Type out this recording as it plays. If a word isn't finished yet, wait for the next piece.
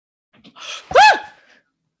Ah!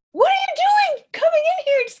 What are you doing? Coming in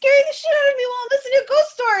here and scaring the shit out of me while I'm listening to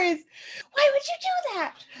ghost stories. Why would you do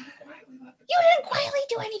that? You didn't quietly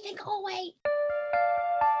do anything. Go away.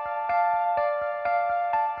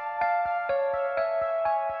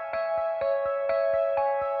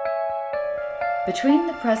 Between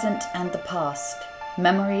the present and the past,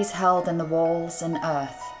 memories held in the walls and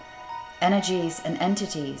earth, energies and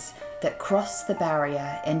entities that cross the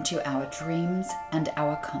barrier into our dreams and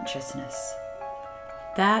our consciousness.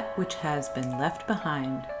 That which has been left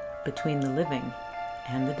behind between the living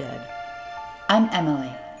and the dead. I'm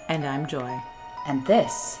Emily. And I'm Joy. And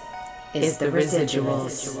this is The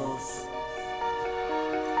Residuals.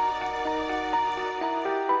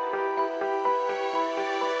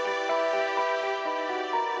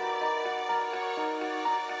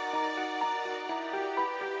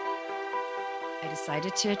 I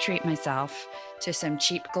decided to treat myself to some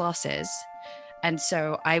cheap glosses. And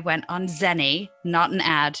so I went on Zenny, not an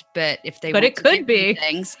ad, but if they But want it to could give me be.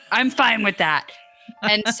 things, I'm fine with that.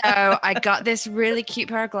 And so I got this really cute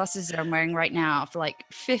pair of glasses that I'm wearing right now for like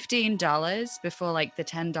 $15 before like the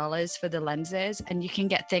 $10 for the lenses. And you can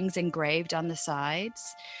get things engraved on the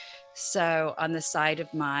sides. So on the side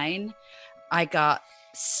of mine, I got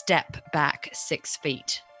step back 6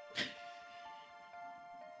 feet.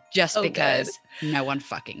 Just because no one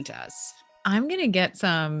fucking does. I'm going to get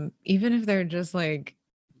some, even if they're just like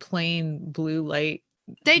plain blue light.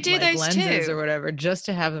 They do like those lenses too. or whatever, just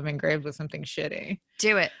to have them engraved with something shitty.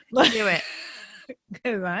 Do it. Do it.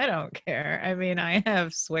 Because I don't care. I mean, I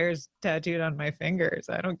have swears tattooed on my fingers.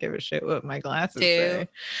 I don't give a shit what my glasses say.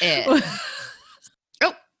 It.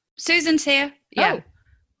 Oh, Susan's here. Yeah. Oh,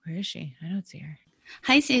 where is she? I don't see her.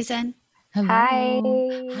 Hi, Susan. Hello.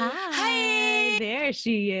 Hi. Hi. There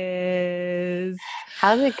she is.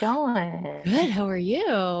 How's it going? Good. How are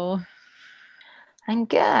you? I'm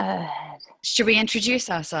good. Should we introduce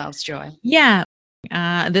ourselves, Joy? Yeah.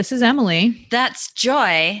 This is Emily. That's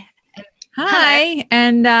Joy. Hi.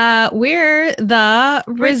 And we're the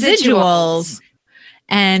Residuals.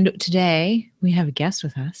 And today we have a guest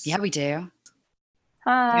with us. Yeah, we do.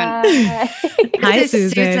 Hi. Hi, This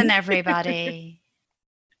is Susan. Susan, everybody.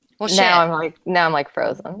 Well, shit. Now I'm like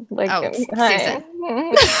frozen. Like, Oh, hi.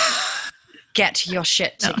 Get your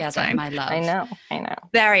shit No, it's together, fine. my love. I know.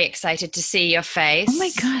 Very excited to see your face. Oh my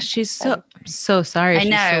gosh, she's so sorry. I She's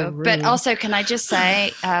know, so but rude. also, can I just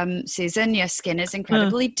say, Susan, your skin is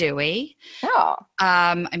incredibly dewy. Oh,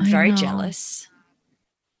 I'm I very know. jealous.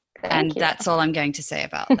 thank And you. that's all I'm going to say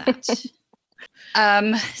about that.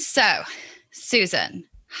 So, Susan,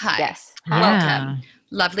 hi. Yes. Welcome.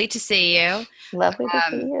 Lovely to see you. Lovely to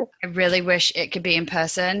see you. I really wish it could be in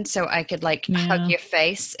person so I could like hug Yeah. your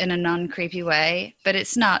face in a non-creepy way, but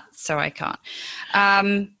it's not, so I can't.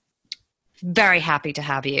 Very happy to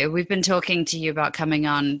have you. We've been talking to you about coming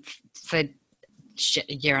on for a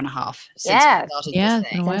year and a half since Yes. we started Yeah, this it's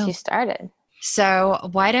been a thing. while. Since you started. So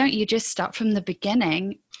why don't you just start from the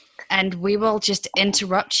beginning and we will just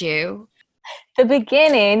interrupt you. The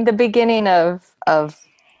beginning of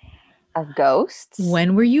ghosts.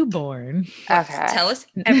 When were you born? Okay. Tell us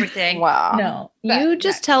everything. Wow. No, but- you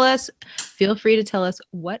just tell us. Feel free to tell us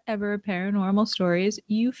whatever paranormal stories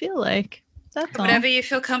you feel like. That's all. Whatever you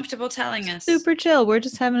feel comfortable telling us. Super chill. We're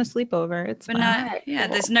just having a sleepover. It's But fine. no, Alright, yeah,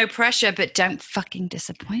 cool. there's no pressure, but don't fucking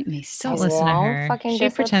disappoint me. Don't I listen to won't her. fucking She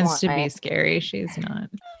pretends to be disappoint. scary. She's not.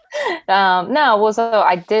 No, well, so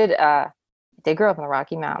I did grow up in the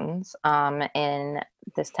Rocky Mountains, in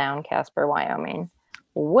this town, Casper, Wyoming,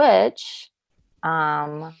 which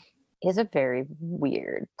is a very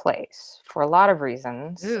weird place for a lot of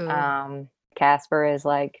reasons. Ooh. Casper is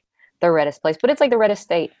like the reddest place, but it's like the reddest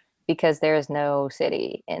state because there's no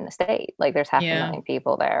city in the state. Like there's half a Yeah. million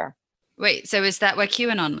people there. Wait, so is that where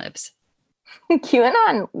QAnon lives?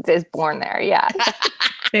 QAnon is born there, yeah.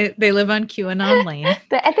 They live on QAnon Lane,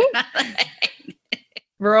 I think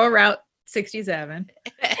rural route 67.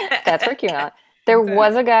 that's where QAnon. There Okay.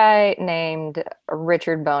 was a guy named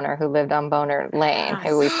Richard Boner who lived on Boner Lane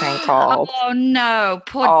who we prank called Oh no,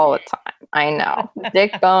 poor. all the time. I know.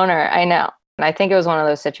 Dick Boner, I know. And I think it was one of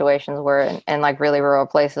those situations where in like really rural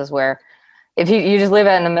places where if you just live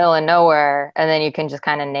out in the middle of nowhere and then you can just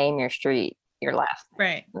kind of name your street your last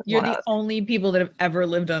name. Right. You're One of the those. only people that have ever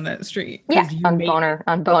lived on that street. 'cause Yeah, you on made-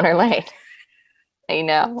 Boner Lane. I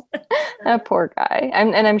know. That poor guy.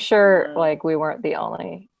 I'm sure like we weren't the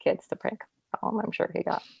only kids to prank call him. I'm sure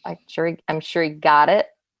he got it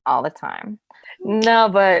all the time. No,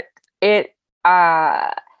 but it's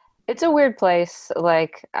a weird place.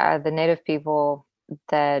 Like the native people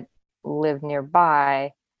that live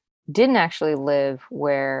nearby didn't actually live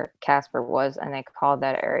where Casper was, and they called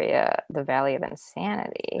that area the Valley of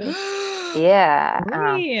Insanity. Yeah.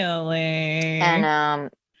 Really? And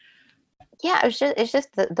yeah, it's just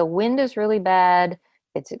the wind is really bad.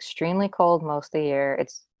 It's extremely cold most of the year.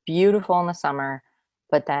 It's beautiful in the summer,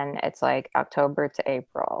 but then it's like October to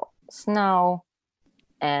April, snow.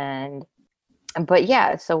 But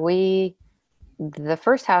yeah, so the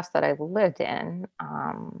first house that I lived in,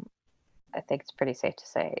 I think it's pretty safe to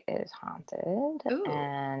say is haunted. Ooh.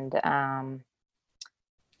 And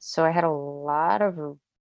so I had a lot of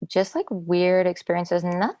just like weird experiences,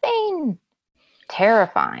 nothing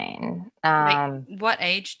terrifying. Like, what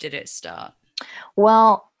age did it start?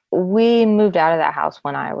 Well, we moved out of that house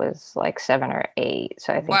when I was like 7 or 8.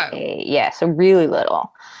 So I think Whoa. 8. Yeah, so really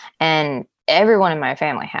little. And everyone in my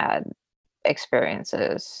family had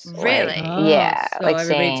experiences. Really? Yeah. So like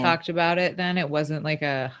everybody saying, talked about it then? It wasn't like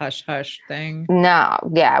a hush hush thing? No,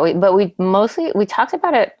 yeah. We talked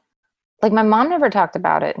about it. Like my mom never talked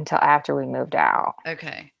about it until after we moved out.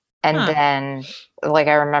 Okay. And Huh. then like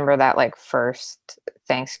I remember that like first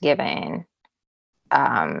Thanksgiving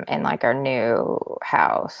in like our new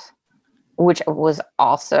house, which was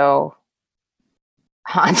also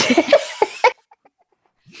haunted.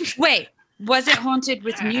 Wait, was it haunted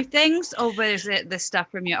with new things, or was it the stuff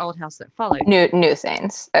from your old house that followed? new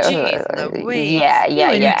things. Jeez Louise. Yeah, Ooh,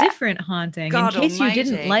 yeah, and yeah. a different haunting God in case you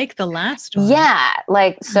didn't almighty. like the last one. Yeah,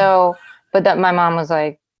 like so, but that my mom was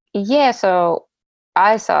like, yeah, so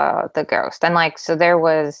I saw the ghost, and like so there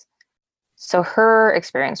was, so her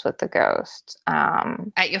experience with the ghost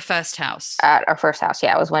At your first house. at our first house,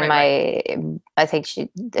 yeah, it was when Right, I think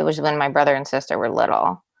it was when my brother and sister were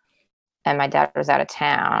little, and my dad was out of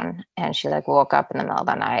town, and she like woke up in the middle of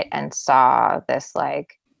the night and saw this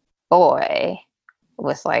like boy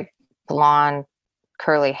with like blonde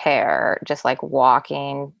curly hair just like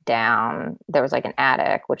walking down. There was like an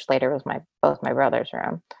attic, which later was both my brother's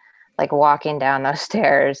room, like walking down those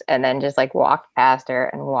stairs, and then just like walked past her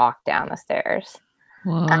and walked down the stairs.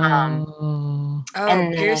 Whoa. oh,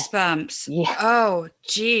 and, goosebumps. yeah. Oh,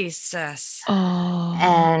 Jesus. Oh.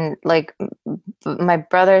 And like my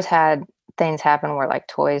brothers had things happen where like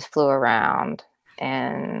toys flew around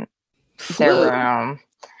in their room,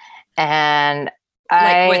 and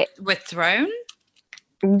Like with thrown?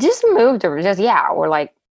 just moved or just or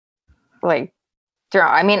like I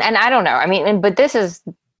mean, and I don't know, I mean, but this is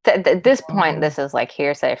at this point this is like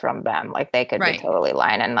hearsay from them, like they could Right. be totally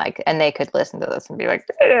lying, and like and they could listen to this and be like,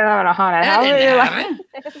 I don't know a haunted house. didn't You're happen.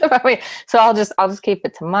 like- I mean, so I'll just keep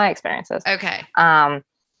it to my experiences. Okay.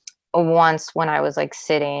 Once when I was like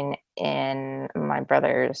sitting in my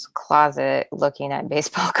brother's closet looking at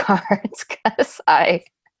baseball cards because I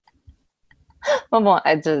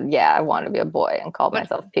wanted to be a boy and called What-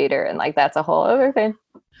 myself Peter, and like that's a whole other thing.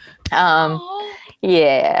 Aw.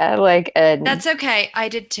 Yeah, like That's okay. I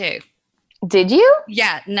did too. did you?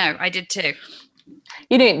 Yeah, no, I did too.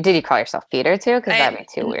 You didn't? Did you call yourself Peter too? Because that'd be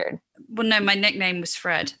too n- weird. Well, no, my nickname was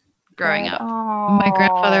Fred growing up. My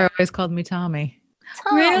grandfather always called me Tommy.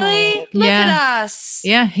 Really? Look at us.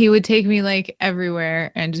 Yeah, he would take me like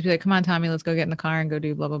everywhere and just be like, come on, Tommy, let's go get in the car and go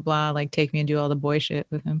do blah, blah, blah. Like take me and do all the boy shit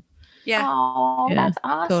with him. Yeah. Oh, Yeah, that's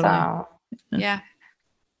awesome. totally. Yeah.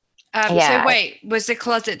 Yeah. So wait, was the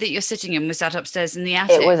closet that you're sitting in, was that upstairs in the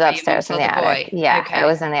attic? It was where you upstairs in once the saw attic. boy? Yeah, Okay. it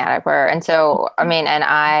was in the attic and so I mean,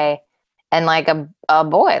 and like a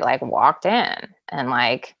boy like walked in and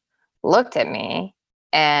like looked at me,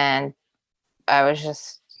 and I was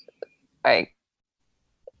just like,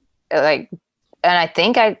 and I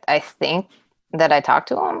think that I talked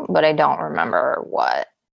to him, but I don't remember what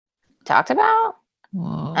we talked about.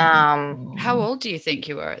 Whoa. How old do you think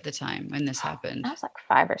you were at the time when this happened? I was like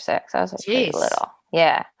 5 or 6. I was like pretty Jeez. little.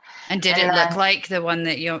 Yeah. And did And, it look like the one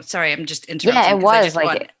that you're, sorry, I'm just interrupting. Yeah, it 'cause I was just like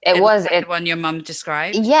want- it was looked like the one your mum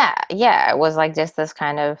described. Yeah, it was like just this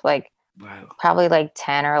kind of like Wow. probably like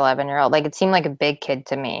 10 or 11-year-old. Like it seemed like a big kid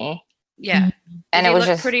to me. Yeah. Mhm. And Did it he was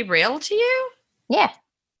look just pretty real to you? yeah,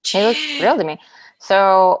 it looked real to me.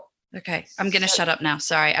 So Okay, I'm gonna shut up now.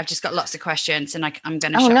 Sorry, I've just got lots of questions, and I'm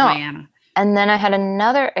gonna Oh, shut no. my Anna. and then I had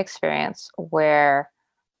another experience where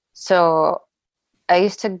so I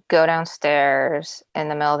used to go downstairs in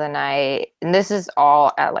the middle of the night, and this is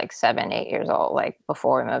all at like 7, 8 years old, like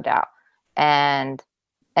before we moved out. And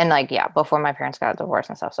like before my parents got divorced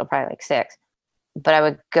and stuff, so probably like 6. But I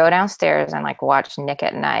would go downstairs and like watch Nick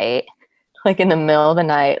at Night, like in the middle of the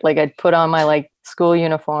night. Like I'd put on my like school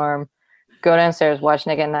uniform, go downstairs, watch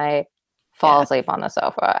Nick at Night, fall Yeah. asleep on the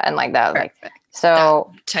sofa, and like that was like Perfect.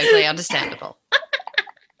 so. Totally understandable.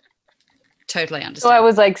 Totally So I understandable.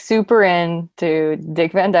 was like super into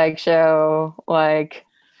Dick Van Dyke Show, like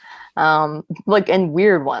Like, and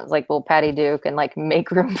weird ones, like little Patty Duke and like Make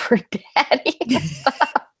Room for Daddy.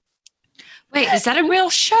 Wait, is that a real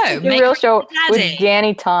show? A real show with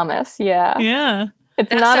Danny Thomas. Yeah. Yeah. It's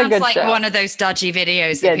That not a sounds good like show. one of those dodgy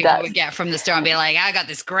videos Yeah, that it people does. would get from the store and be like, I got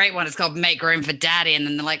this great one. It's called Make Room for Daddy. And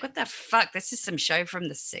then they're like, what the fuck? This is some show from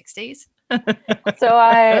the 60s. So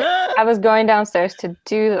I was going downstairs to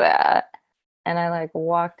do that, and I like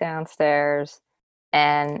walked downstairs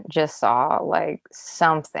and just saw like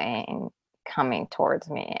something coming towards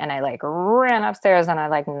me, and I like ran upstairs and I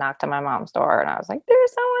like knocked on my mom's door and I was like,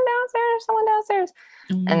 there's someone downstairs.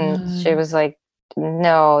 And she was like,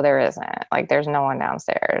 no, there isn't. Like, there's no one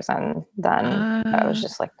downstairs. And then I was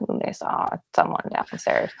just like, they saw someone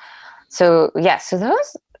downstairs. So yeah, so that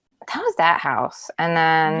was that house. And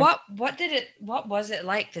then What was it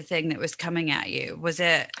like, the thing that was coming at you? Was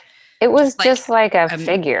it just like a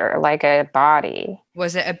figure, like a body.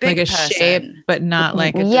 Was it a big like a person? shape, but not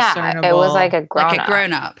like a Yeah, discernible. it was like a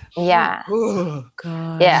grown up. Yeah. Oh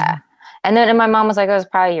God. Yeah. And my mom was like, it was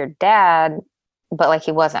probably your dad, but like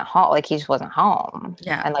he wasn't home. Like he just wasn't home.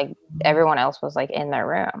 Yeah. And like everyone else was like in their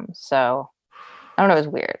room. So I don't know, it was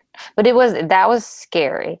weird. But that was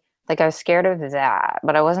scary. Like I was scared of that,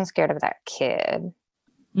 but I wasn't scared of that kid.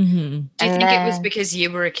 Mm-hmm. Do you think it was because you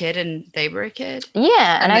were a kid and they were a kid?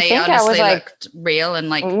 Yeah. And I they think I was like looked real and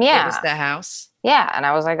like it was their house. Yeah. And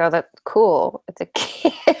I was like, oh, that's cool. It's a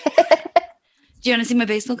kid. Do you want to see my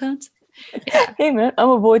baseball cards? Yeah. Hey man, I'm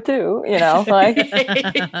a boy too, you know, like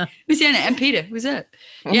who's in it? And Peter, who's it?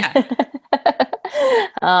 Yeah.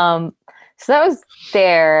 So that was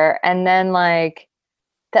there. And then like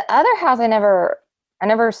the other house, I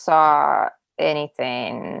never saw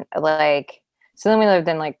anything. Like, so then we lived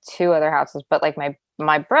in like two other houses, but like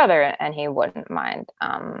my brother, and he wouldn't mind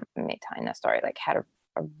me telling this story, like had a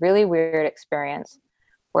really weird experience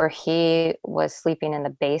where he was sleeping in the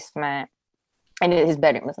basement. And his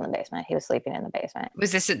bedroom was in the basement. He was sleeping in the basement.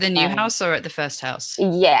 Was this at the new house or at the first house?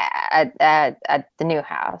 Yeah, at the new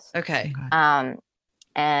house. Okay.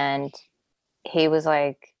 And he was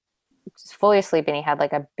like just fully asleep, and he had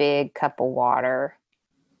like a big cup of water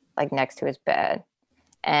like next to his bed,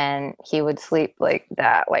 and he would sleep like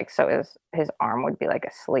that, like so his arm would be like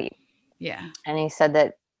asleep. Yeah. And he said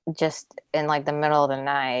that just in like the middle of the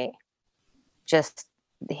night, just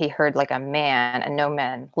he heard like a man, and no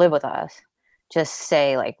men live with us, just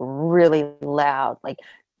say like really loud, like,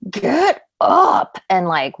 get up, and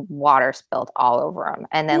like water spilled all over him.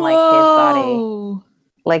 And then like his body,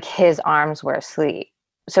 like his arms were asleep,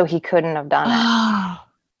 so he couldn't have done it.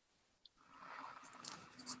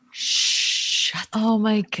 Shut the Oh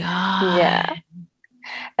my God. Yeah.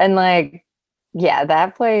 And like, yeah,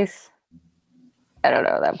 that place, I don't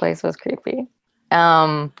know, that place was creepy.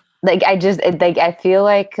 Like I feel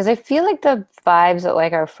like the vibes at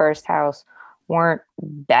like our first house weren't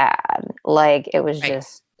bad. Like it was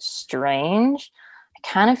just strange. I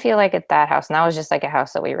kind of feel like at that house, and that was just like a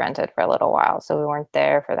house that we rented for a little while, so we weren't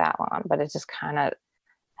there for that long, but it just kind of,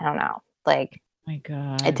 I don't know, like, My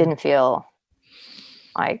God. it didn't feel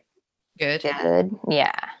like good.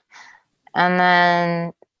 Yeah. And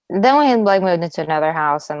then we like moved into another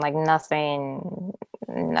house, and like nothing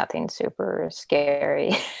super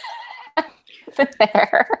scary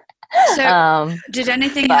there. So did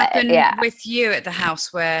anything happen yeah. with you at the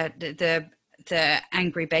house where the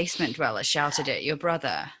angry basement dweller shouted at your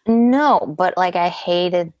brother? No, but like I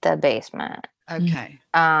hated the basement. Okay.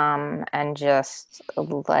 And just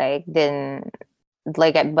like didn't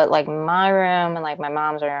like it, but like my room and like my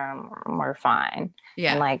mom's room were fine.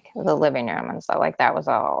 Yeah. And like the living room and stuff, like that was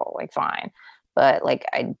all like fine. But like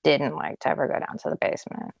I didn't like to ever go down to the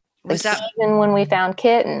basement. Was Like, that even when we found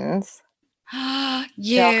kittens?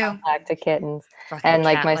 you? Come back to kittens. Fucking And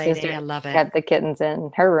like cat my lady, sister I love it. had the kittens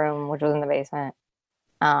in her room, which was in the basement.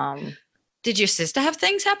 Did your sister have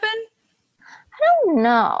things happen? I don't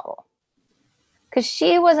know, because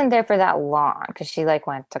she wasn't there for that long, because she like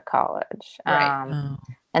went to college. Right.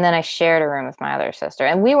 And then I shared a room with my other sister,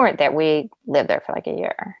 and we weren't there. We lived there for like a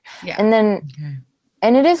year. Yeah. And then,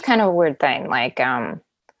 and it is kind of a weird thing. Like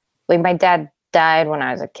my dad died when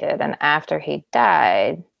I was a kid, and after he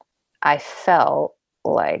died, I felt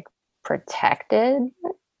like protected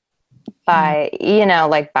by,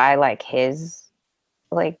 like by like his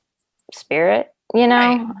like spirit,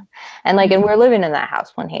 Right. and like, and we're living in that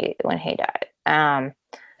house when he died. Oh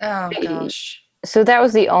gosh. So that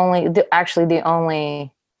was the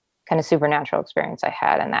only kind of supernatural experience I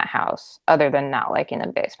had in that house, other than not liking the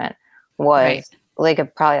basement, was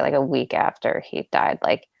like probably like a week after he died,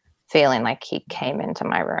 like feeling like he came into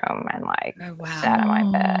my room and like sat on my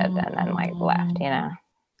bed and then like left,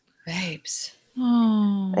 Babes.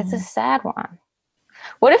 Oh. It's a sad one.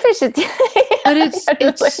 What if it's just But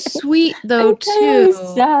it's sweet though too.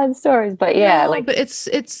 Sad stories, but yeah, No, like but it's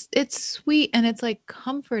sweet and it's like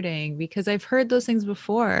comforting because I've heard those things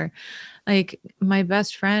before. Like my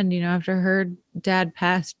best friend, after her dad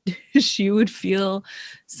passed, she would feel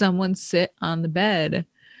someone sit on the bed.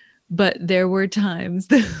 But there were times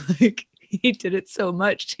that like he did it so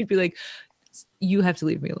much, she'd be like, "You have to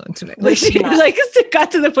leave me alone tonight." Like she like got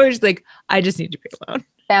to the point she's like, "I just need to be alone."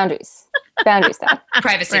 boundaries stuff.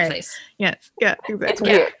 Privacy, Right. please. Yes. Yeah, It's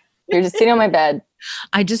exactly. weird. You're just sitting on my bed.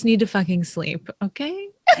 I just need to fucking sleep. Okay.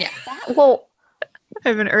 Well, I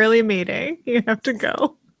have an early meeting. You have to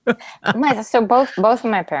go. so both of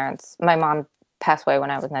my parents, my mom passed away when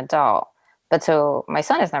I was an adult, but so my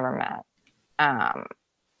son has never met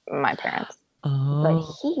my parents. But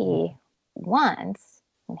Oh. he once,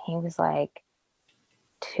 when he was like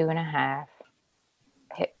 2.5,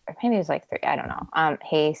 maybe it was like 3, I don't know.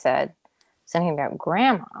 He said something about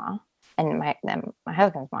grandma, and my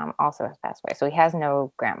husband's mom also has passed away, so he has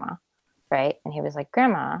no grandma, right? And he was like,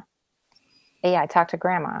 "Grandma, yeah, I talked to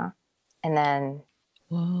grandma," and then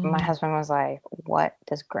my husband was like, "What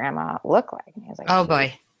does grandma look like?" And he was like, Oh "She's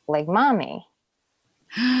boy. like mommy."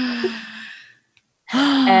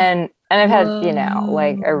 And I've had,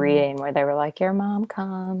 like a reading where they were like, "Your mom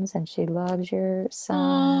comes and she loves your son."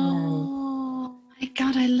 Oh. My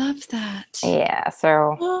God, I love that. And yeah,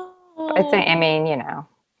 so I think, I mean,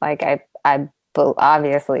 like I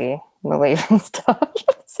obviously believe in stuff.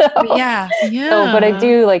 So Yeah. Yeah. so, but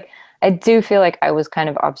I do feel like I was kind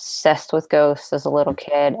of obsessed with ghosts as a little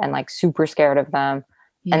kid and like super scared of them.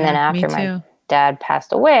 And then Yeah, me after my too. dad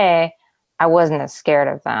passed away, I wasn't as scared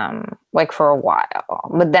of them like for a while.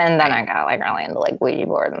 But then I got like really into like Ouija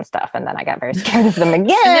boards and stuff, and then I got very scared of them again.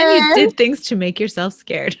 And then you did things to make yourself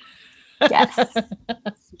scared. Yes.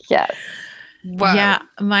 Yes. Whoa. Yeah,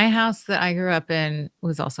 my house that I grew up in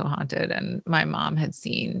was also haunted, and my mom had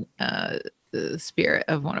seen the spirit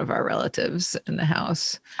of one of our relatives in the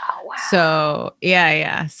house. Oh wow. So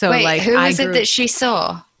yeah. So Wait, like, who was it that she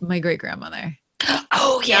saw? my great grandmother,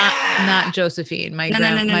 Oh yeah. not Josephine, my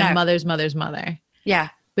No. mother's mother's mother. Yeah.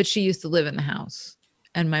 But she used to live in the house,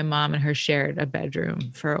 and my mom and her shared a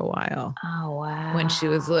bedroom for a while Oh wow. when she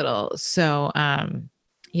was little. So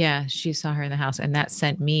yeah, she saw her in the house, and that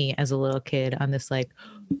sent me as a little kid on this like,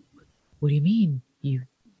 what do you mean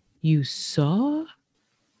you saw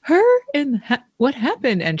her in what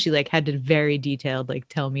happened? And she like had to very detailed like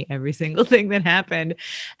tell me every single thing that happened.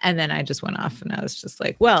 And then I just went off and I was just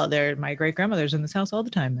like, well, my great grandmother's in this house all the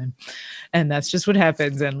time then, and that's just what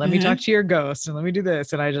happens, and let me talk to your ghost, and let me do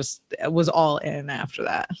this. And I just was all in after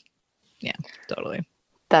that. Yeah, totally.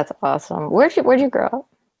 That's awesome. Where'd you grow up?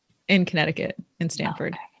 In Connecticut, in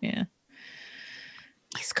Stanford. Okay. Yeah.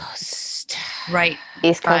 East Coast. Right.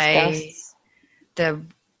 East Coast By ghosts.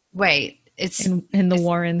 It's In the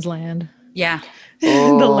Warrens' land. yeah.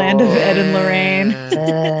 The land of Ed and Lorraine.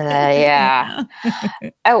 Yeah.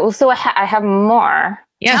 Oh, so I have more.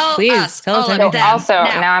 Yes, Tell please. us Tell us all of So everything. them. also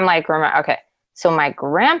now. now I'm like, okay. So my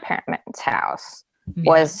grandparents' house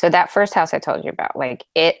was so that first house I told you about, like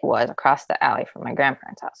it was across the alley from my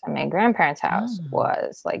grandparents' house. And my grandparents' house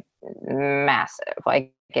was like massive.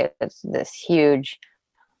 Like it's this huge,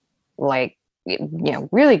 like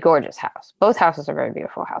really gorgeous house. Both houses are very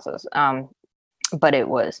beautiful houses. But it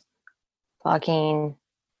was fucking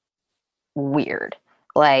weird.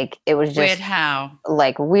 Like it was just Weird how.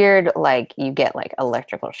 like weird, like you get like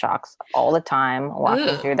electrical shocks all the time walking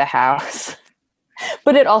Ugh. through the house.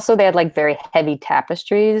 But they had like very heavy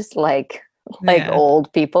tapestries, like Yeah.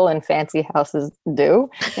 old people in fancy houses do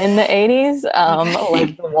in the 80s.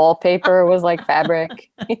 Like the wallpaper was like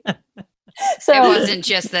fabric. So It wasn't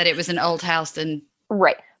just that it was an old house and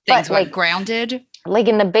right. things But were like grounded. like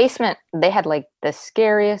in the basement, they had like the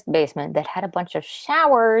scariest basement that had a bunch of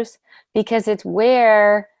showers because it's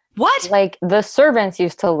where What? like the servants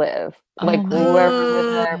used to live. Like my whoever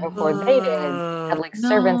lived there before they did had like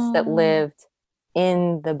servants that No. lived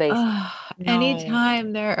in the basement. No.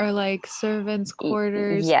 Anytime there are like servants'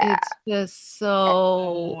 quarters, yeah. it's just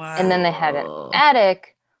so. And then they had an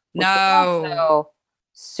attic, which was No. also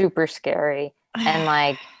super scary. And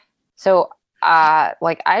like, so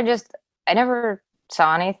like I never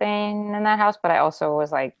saw anything in that house, but I also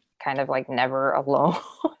was like kind of like never alone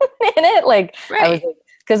in it. Like I was like,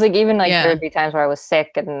 because like even like Yeah. there would be times where I was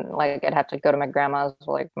sick and like I'd have to go to my grandma's,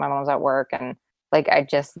 like my mom's at work, and like I'd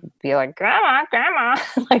just be like, grandma,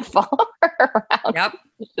 like follow her around. Yep.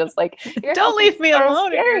 It's just like, your Don't house leave is me so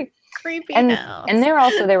alone. You're scary. creepy And now.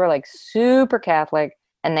 they were like super Catholic,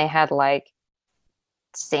 and they had like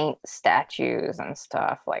saint statues and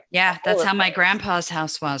stuff. Like, Yeah, that's all how of my it. grandpa's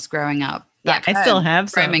house was growing up. Yeah, back I still home, have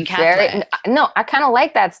some. Roman Very, Catholic. no, I kind of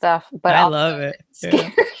like that stuff, but I also love it. it's Yeah.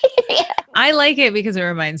 scary. Yeah. I like it because it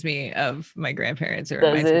reminds me of my grandparents. It Does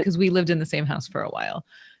reminds me it? because we lived in the same house for a while.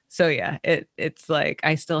 So yeah, it's like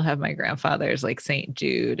I still have my grandfather's like Saint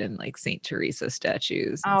Jude and like Saint Teresa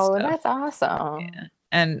statues and Oh, stuff. that's awesome. Yeah.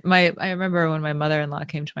 And I remember when my mother-in-law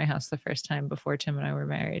came to my house the first time before Tim and I were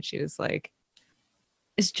married, she was like,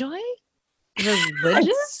 "Is Joy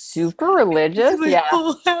religious?" Super religious. My Yeah.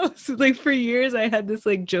 whole house. Like for years I had this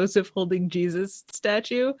like Joseph holding Jesus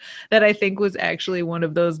statue that I think was actually one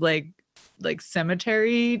of those like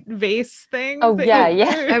cemetery vase things. Oh, that yeah, you yeah.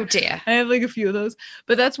 wear. Oh dear. I have like a few of those,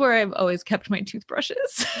 but that's where I've always kept my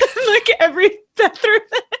toothbrushes. Like every bathroom.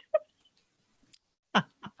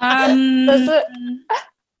 Does it-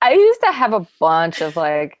 I used to have a bunch of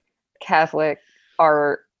like Catholic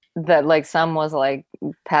art that like some was like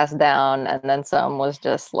passed down and then some was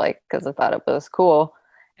just like because I thought it was cool.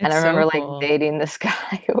 And I It's so remember cool. like dating this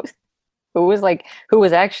guy who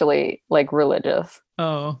was actually like religious.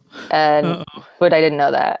 Oh. And Uh-oh. but I didn't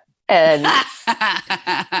know that. And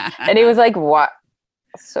he was like, "What?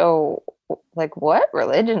 So like what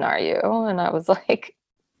religion are you?" And I was like,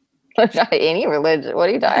 "Not any religion. What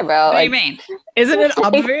are you talking about?" What do you Like, mean? Isn't it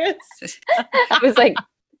obvious? I was like,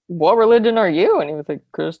 "What religion are you?" And he was like,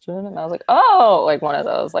 "Christian." And I was like, "Oh," like one of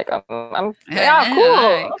those. Like, I'm yeah,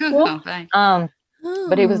 Alright, cool. cool, fine.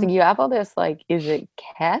 But he was like, "You have all this like, is it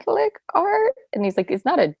Catholic art?" And he's like, "It's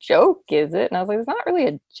not a joke, is it?" And I was like, "It's not really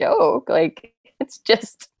a joke. Like, it's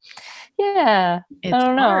just, yeah. It's I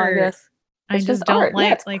don't know. art. I guess I it's just just don't art. Yeah,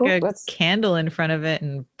 light it's like cool. a That's- candle in front of it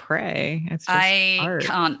and pray. It's just I art.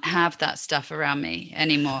 can't have that stuff around me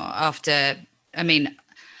anymore after, I mean,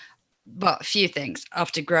 well, a few things.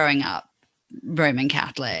 After growing up Roman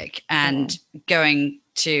Catholic and going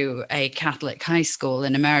to a Catholic high school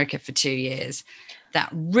in America for 2 years, that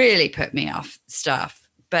really put me off stuff.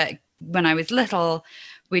 But when I was little,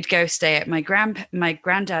 we'd go stay at my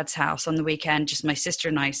granddad's house on the weekend, just my sister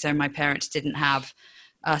and I, so my parents didn't have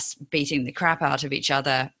us beating the crap out of each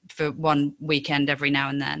other for one weekend every now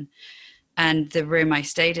and then. And the room I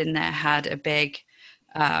stayed in there had a big,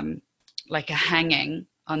 like a hanging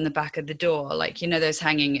on the back of the door. Like, you know, those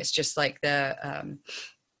hanging, it's just like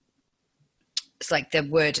it's like the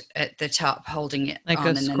wood at the top holding it Like on. a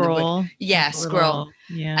and then the wood. scroll. Yeah, Like a scroll. little-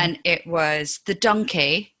 yeah. And it was the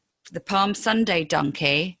donkey, the Palm Sunday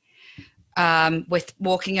donkey, with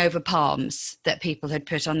walking over palms that people had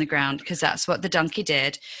put on the ground, because that's what the donkey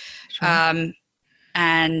did. Sure.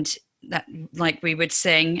 And that, like, we would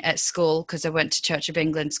sing at school, because I went to Church of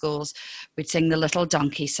England schools, we'd sing the Little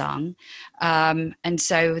Donkey song. And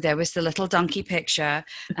so there was the little donkey picture,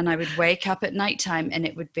 and I would wake up at nighttime, and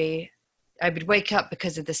I would wake up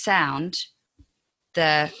because of the sound,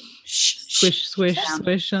 the Swish, swish, sound,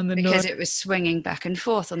 swish on the door. because it was swinging back and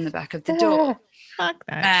forth on the back of the door. Fuck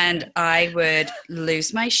that. And shit. I would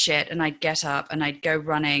lose my shit, and I'd get up and I'd go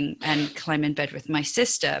running and climb in bed with my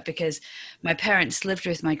sister, because my parents lived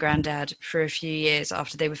with my granddad for a few years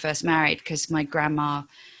after they were first married, because my grandma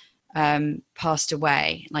passed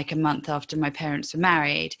away like a month after my parents were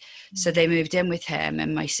married. So they moved in with him,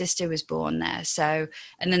 and my sister was born there. So,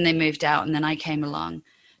 and then they moved out, and then I came along.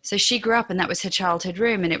 So she grew up, and that was her childhood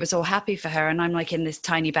room, and it was all happy for her. And I'm like in this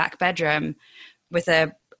tiny back bedroom with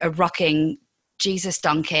a rocking Jesus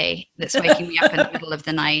donkey that's waking me up in the middle of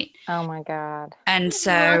the night. Oh my God. And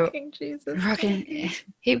so Rocking Jesus. rocking,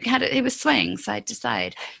 he was swaying side to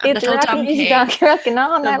side. A It's little rocking, donkey. rocking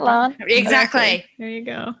all night long. Exactly. There you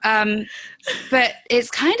go. But it's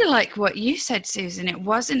kind of like what you said, Susan. It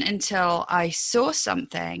wasn't until I saw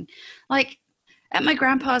something like at my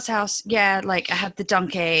grandpa's house. Yeah, like I had the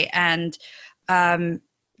donkey, and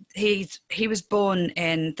he was born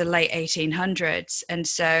in the late 1800s, and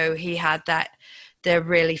so he had the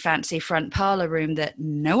really fancy front parlor room that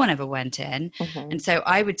no one ever went in. Mhm. And so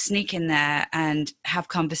I would sneak in there and have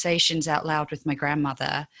conversations out loud with my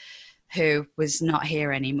grandmother, who was not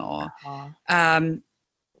here anymore. Aw.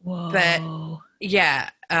 Whoa. Yeah,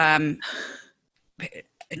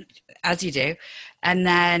 as you do. And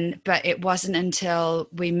then, but it wasn't until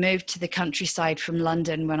we moved to the countryside from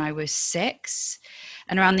London when I was 6.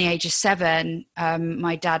 And around the age of 7,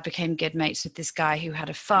 my dad became good mates with this guy who had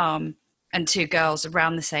a farm and 2 girls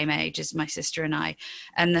around the same age as my sister and I.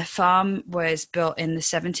 And the farm was built in the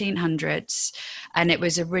 1700s. And it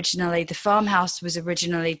was originally, the farmhouse was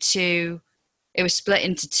originally it was split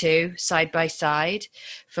into 2 side by side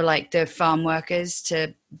for like the farm workers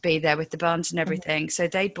to be there with the barns and everything. So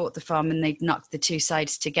they bought the farm and they knocked the 2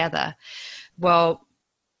 sides together. Well,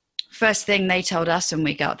 first thing they told us when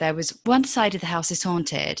we got there was one side of the house is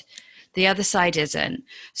haunted, the other side isn't.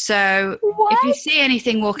 So if you see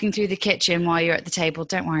anything walking through the kitchen while you're at the table,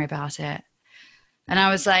 don't worry about it. And I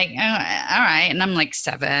was like, oh, all right. And I'm like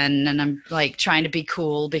 7 and I'm like trying to be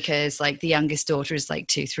cool because like the youngest daughter is like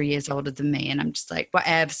 2-3 years older than me. And I'm just like,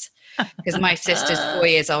 whatevs, because my sister's 4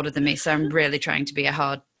 years older than me. So I'm really trying to be a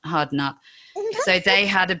hard nut. So they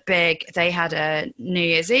had a New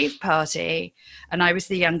Year's Eve party and I was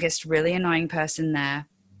the youngest, really annoying person there.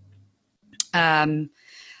 And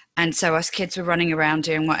so us kids were running around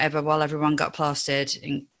doing whatever while everyone got plastered,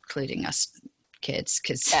 including us kids,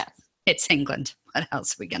 because it's England. What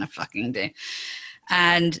else are we going to fucking do?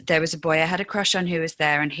 And there was a boy I had a crush on who was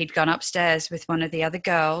there, and he'd gone upstairs with one of the other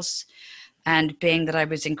girls. And being that I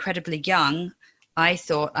was incredibly young, I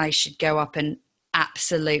thought I should go up and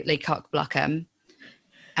absolutely cock block him.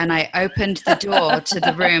 And I opened the door to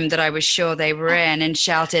the room that I was sure they were in and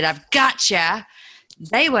shouted, "I've gotcha!"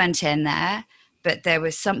 They weren't in there, but there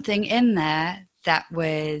was something in there that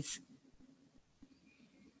was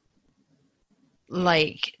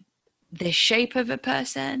like the shape of a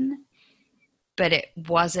person, but it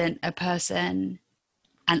wasn't a person.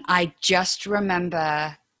 And I just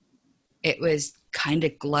remember it was kind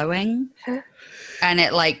of glowing and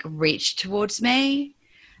it like reached towards me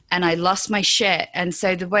and I lost my shit. And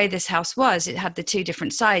so the way this house was, it had the 2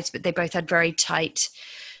 different sides, but they both had very tight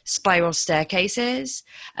spiral staircases.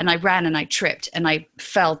 And I ran and I tripped and I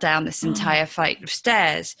fell down this entire flight of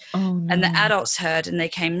stairs. Oh, no. And the adults heard and they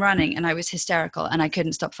came running and I was hysterical and I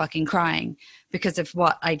couldn't stop fucking crying because of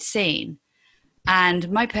what I'd seen. And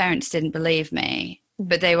my parents didn't believe me,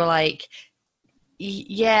 but they were like,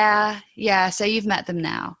 yeah, so you've met them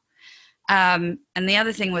now. And the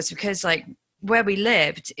other thing was because like where we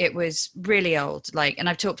lived, it was really old. Like, and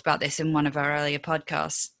I've talked about this in one of our earlier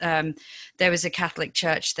podcasts. There was a Catholic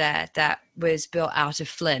church there that was built out of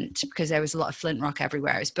flint because there was a lot of flint rock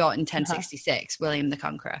everywhere. It was built in 1066, William the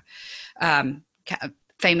Conqueror,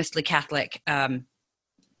 famously Catholic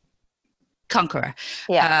conqueror,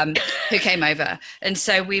 who came over. And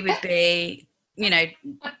so we would be,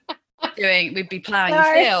 we'd be plowing the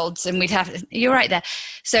fields and you're right there.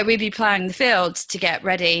 So we'd be plowing the fields to get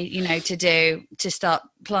ready, to start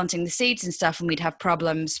planting the seeds and stuff. And we'd have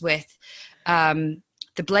problems with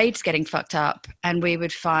the blades getting fucked up and we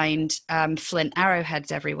would find flint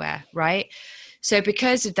arrowheads everywhere. Right. So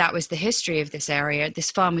because of that was the history of this area,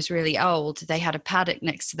 this farm was really old. They had a paddock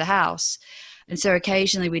next to the house. And so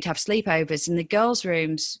occasionally we'd have sleepovers and the girls'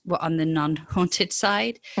 rooms were on the non-haunted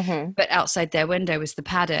side, but outside their window was the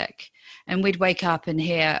paddock. And we'd wake up and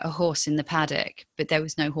hear a horse in the paddock, but there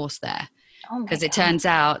was no horse there because it turns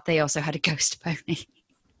out they also had a ghost pony.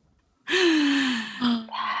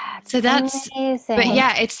 So that's amazing. But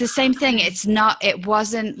yeah, it's the same thing. It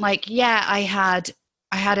wasn't like, I had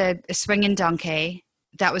a swinging donkey.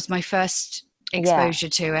 That was my first exposure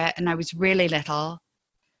to it. And I was really little.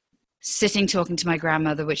 Sitting talking to my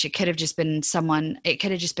grandmother, which it could have just been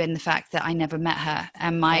the fact that I never met her.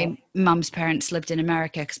 And my mum's parents lived in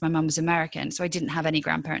America because my mum was American. So I didn't have any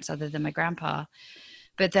grandparents other than my grandpa.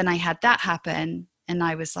 But then I had that happen and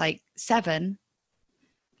I was like 7.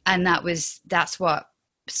 And that's what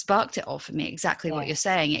sparked it all for me. Exactly what you're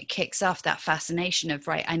saying. It kicks off that fascination of,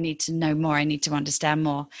 right, I need to know more. I need to understand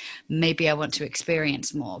more. Maybe I want to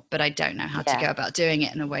experience more, but I don't know how to go about doing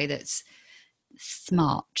it in a way that's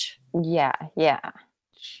smart. Yeah.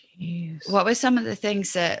 Jeez. What were some of the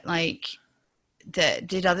things that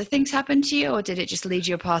did other things happen to you, or did it just lead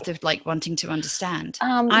you a path of like wanting to understand?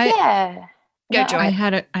 Go, Joy. I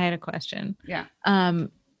had a question. Yeah.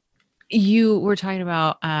 You were talking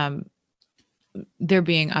about there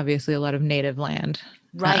being obviously a lot of native land,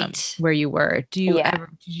 right, where you were. Did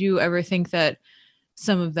you ever think that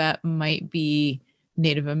some of that might be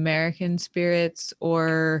Native American spirits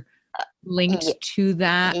or linked to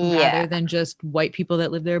that rather than just white people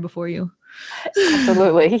that lived there before you?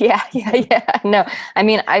 Absolutely. Yeah. No, I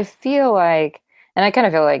mean, I feel like, and I kind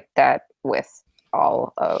of feel like that with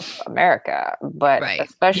all of America, but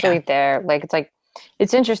especially there, like,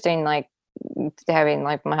 it's interesting, like having,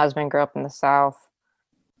 like, my husband grew up in the South,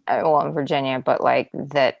 in Virginia, but like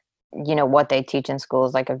that, what they teach in school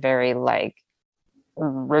is like a very like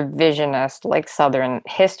revisionist, like Southern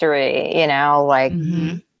history, and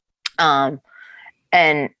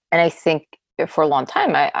I think for a long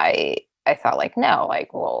time, I thought like, no,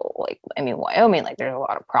 like, well, like, I mean, Wyoming, like there's a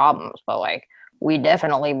lot of problems, but like, we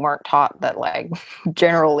definitely weren't taught that like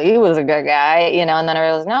General Lee was a good guy, and then I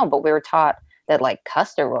realized, no, but we were taught that like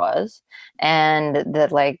Custer was, and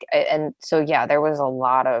that like, and so, yeah, there's a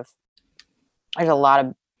lot of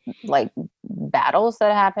like battles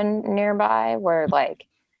that happened nearby where like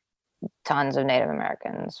tons of Native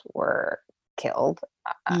Americans were killed,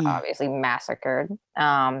 obviously massacred,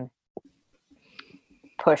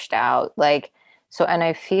 pushed out, like, so. And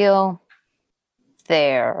I feel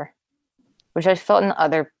there, which I felt in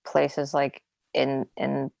other places, like in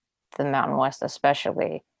the Mountain West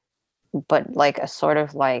especially, but like a sort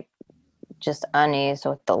of like just unease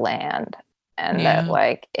with the land, and that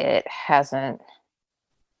like it hasn't,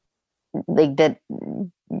 like that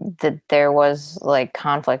there was like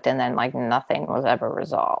conflict and then like nothing was ever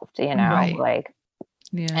resolved, you know. Right. Like,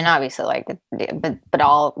 and obviously like but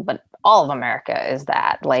all of America is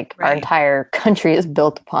that, like, our Right. entire country is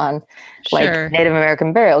built upon like Sure. Native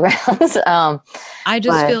American burial grounds. I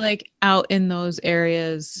just but- feel like out in those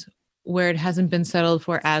areas where it hasn't been settled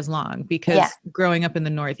for as long, because Yeah. growing up in the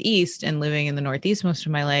Northeast and living in the Northeast most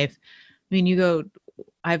of my life, I mean,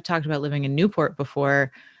 I've talked about living in Newport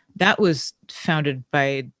before. That was founded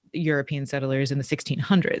by European settlers in the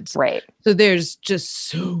 1600s. right. So there's just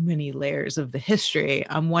so many layers of the history.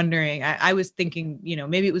 I'm wondering, I was thinking, you know,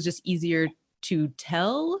 maybe it was just easier to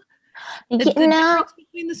tell the difference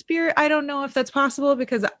between the spirit. I don't know if that's possible,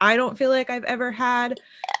 because I don't feel like I've ever had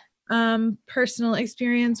personal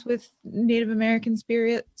experience with Native American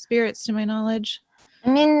spirits to my knowledge. I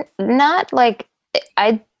mean, not like,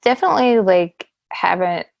 I definitely like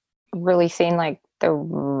haven't really seen like the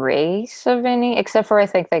race of any, except for I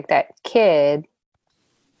think like that kid,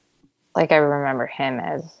 like I remember him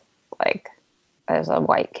as like as a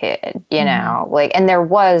white kid, you know, like, and there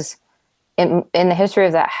was in the history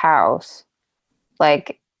of that house,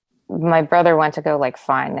 like my brother went to go like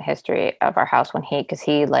find the history of our house when because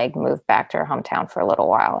he like moved back to our hometown for a little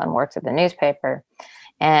while and worked at the newspaper,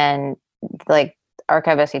 and like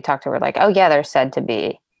archivists he talked to were like, oh yeah, there's said to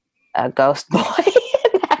be a ghost boy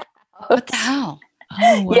in that house. What the hell?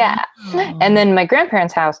 Oh, wow. Yeah. And then my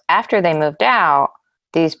grandparents' house, after they moved out,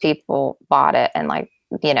 these people bought it and like,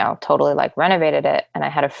 you know, totally like renovated it. And I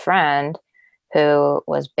had a friend who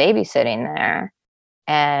was babysitting there,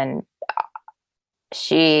 and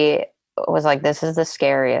she was like, this is the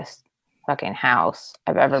scariest fucking house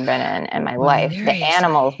I've ever been in my life. The Seriously?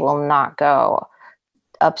 animals will not go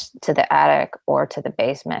up to the attic or to the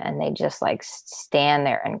basement, and they just like stand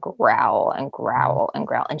there and growl and growl and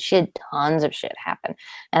growl. And she had tons of shit happen.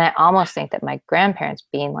 And I almost think that my grandparents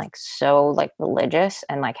being like so like religious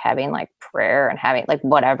and like having like prayer and having like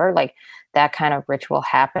whatever, like that kind of ritual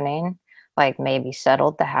happening, like maybe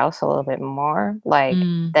settled the house a little bit more, like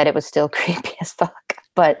that it was still creepy as fuck.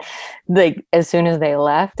 But like as soon as they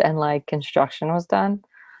left and like construction was done,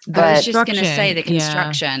 I was but just going to say the Construction,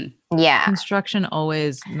 construction. yeah, Construction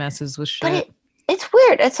always messes with shit. but it's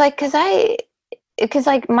weird. It's like because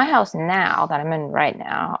like my house now that I'm in right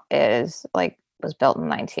now is like was built in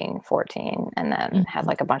 1914 and then has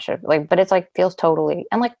like a bunch of like, but it's like feels totally,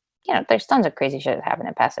 and like, you know, there's tons of crazy shit that happened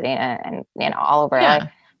in Pasadena and you know all over LA.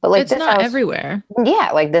 But like it's this not house, everywhere. yeah,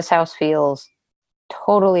 like this house feels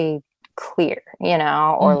totally clear, you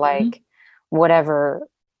know, or like whatever.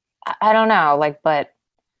 I don't know, like, but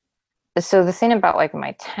so the thing about like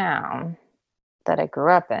my town that I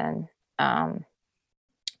grew up in,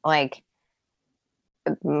 like,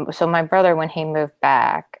 so my brother, when he moved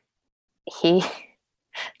back, he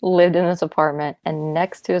lived in this apartment, and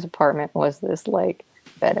next to his apartment was this like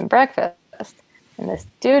bed and breakfast. And this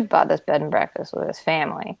dude bought this bed and breakfast with his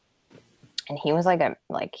family. And he was like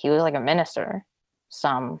a minister,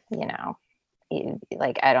 some, you know,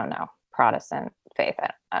 like, I don't know, Protestant faith.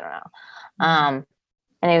 I don't know.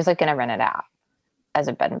 And he was like going to rent it out as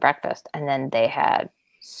a bed and breakfast. And then they had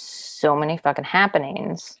so many fucking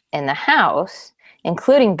happenings in the house,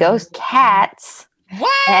 including ghost cats.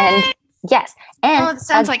 What? And yes. And Oh, it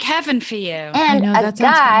sounds like heaven for you. and know, a that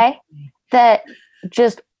sounds guy that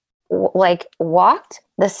just like walked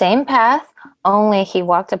the same path, only he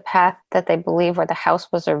walked a path that they believe where the house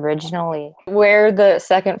was originally, where the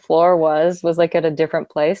second floor was like at a different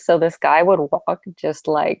place. So this guy would walk just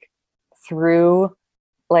like through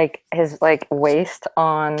like his like waist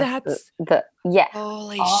on That's the yeah,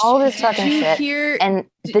 Holy all shit. this fucking shit. here. And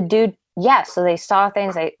the dude, yeah, so they saw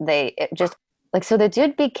things, they it just like, so the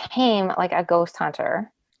dude became like a ghost hunter.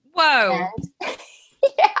 Whoa. And,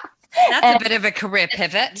 yeah. That's a bit of a career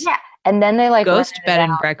pivot. Yeah. And then they like Ghost rented bed it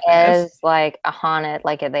and out breakfast. as like a haunted,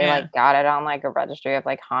 like they Yeah. like got it on like a registry of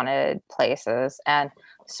like haunted places. And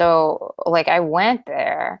so like I went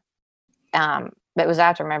there, it was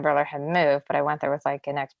after my brother had moved, but I went there with like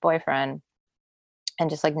an ex-boyfriend and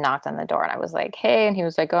just like knocked on the door, and I was like, hey, and he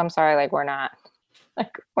was like, oh, I'm sorry, like we're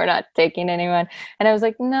not taking anyone. And I was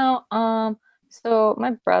like, no, So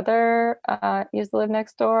my brother used to live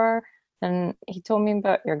next door, and he told me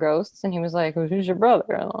about your ghosts, and he was like, "Who's your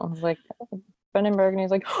brother?" And I was like, "Brandenburg," and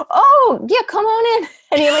he's like, "Oh yeah, come on in,"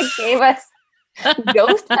 and he like gave us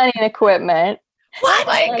ghost hunting equipment. What? Oh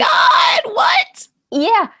my Like, God! What?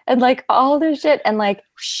 yeah, and like all this shit, and like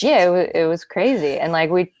yeah, it was crazy, and like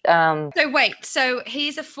we So wait, so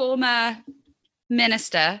he's a former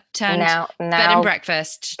minister turned now bed and now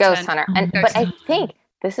breakfast ghost turned hunter, and ghost but I hunter. think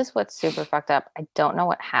this is what's super fucked up. I don't know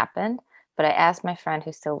what happened, but I asked my friend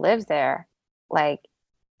who still lives there, like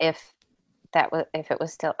if if it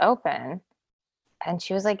was still open, and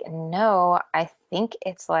she was like, "No, I think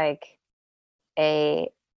it's like a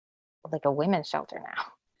women's shelter now,"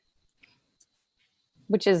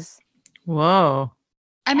 which is Whoa.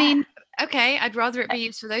 I mean, okay, I'd rather it be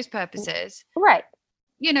used for those purposes. right.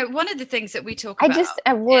 You know, one of the things that we talk about.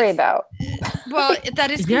 I worry is- about. Well,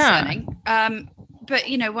 that is Yeah. concerning. But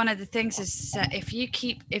you know, one of the things is that if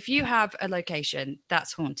you have a location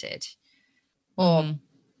that's haunted or Mhm.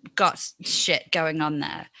 got shit going on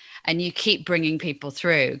there, and you keep bringing people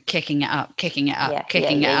through, kicking it up, kicking it up, Yeah,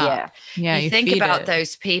 kicking it up. Yeah, you think feed about it.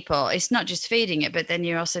 those people. It's not just feeding it, but then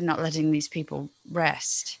you're also not letting these people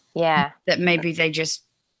rest. Yeah, That maybe they just.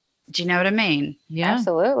 Do you know what I mean? Yeah.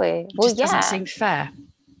 absolutely. It Well, just doesn't yeah, seem fair.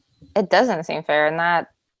 it doesn't seem fair, and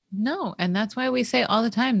that No, and that's why we say all the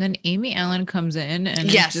time. Then Amy Allen comes in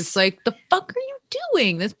and Yes. is just like, "The fuck are you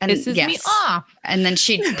doing? This And pisses me yes. off." And then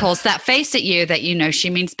she pulls that face at you that you know she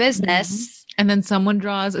means business. And then someone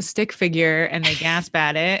draws a stick figure and they gasp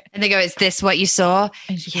at it, And they go, "Is this what you saw?"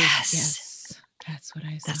 and she goes, Yes. "Yes, that's what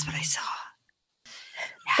I saw." That's what I saw.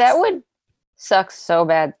 that would suck so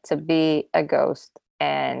bad to be a ghost,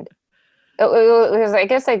 and because I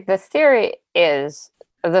guess like the theory is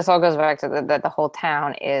this all goes back to that the whole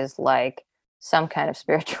town is like some kind of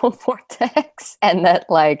spiritual vortex, and that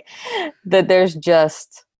like that there's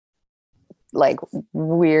just like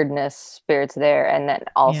weirdness spirits there, and then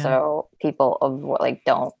also people of what like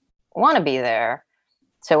don't want to be there,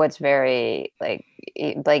 so it's very like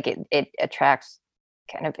it attracts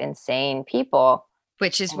kind of insane people.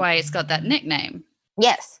 Which is why it's got that nickname.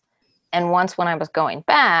 Yes. And once when I was going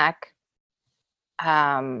back,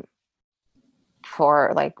 for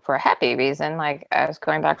a happy reason, like I was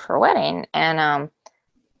going back for a wedding, and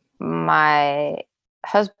my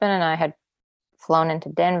husband and I had flown into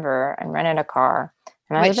Denver and rented a car.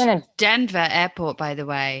 And my Which husband Denver Airport, by the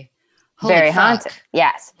way. had very Holy fuck. haunted.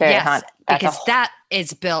 Yes, very Yes, haunted. That's because that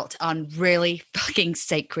is built on really fucking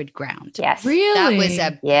sacred ground. yes. Really? That was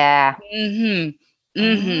a Yeah.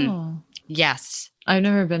 Oh. Yes. I've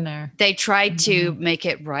never been there. They tried to make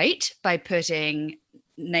it right by putting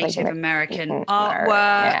Native American Native artwork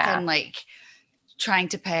yeah. and like trying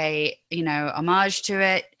to pay, homage to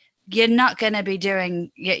it. You're not going to be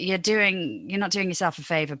doing, you're not doing yourself a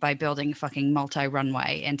favor by building a fucking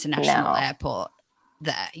multi-runway international No. airport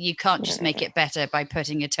there. You can't just make it better by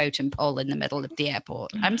putting a totem pole in the middle of the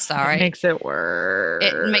airport. I'm sorry. It makes it worse.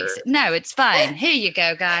 No, it's fine. Here you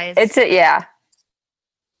go, guys. Yeah.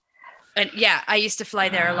 And yeah, I used to fly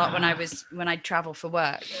there a lot when I'd travel for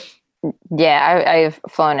work. Yeah, I've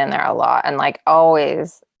flown in there a lot, and like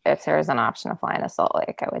always, if there was an option to fly into Salt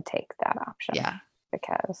Lake, I would take that option. Yeah.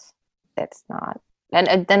 Because it's not,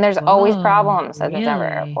 and then there's always Whoa, problems at the Denver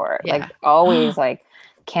really? airport. Yeah. Like always, like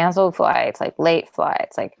canceled flights, like late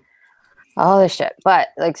flights, like all this shit. But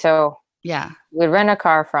like, so Yeah. we'd rent a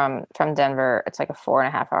car from Denver. It's like a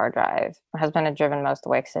 4.5 hour drive. My husband had driven most of the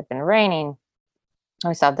way because it had been raining.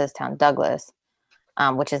 We saw this town, Douglas,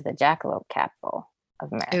 which is the jackalope capital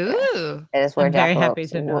of America. Ooh. It is where I'm very happy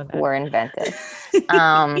to jackalopes know that. were invented.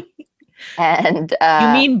 And You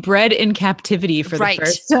mean bred in captivity for Right. the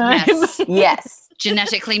first time? Yes. yes,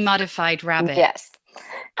 Genetically modified rabbit. yes.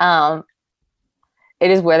 It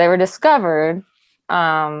is where they were discovered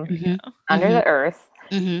Mhm. under the earth.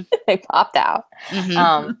 Mhm. They popped out.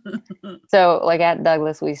 Mhm. So like at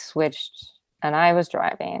Douglas, we switched, and I was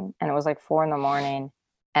driving, and it was like 4 a.m,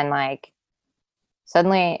 and like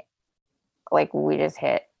suddenly, like we just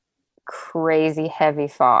hit crazy heavy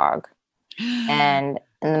fog, and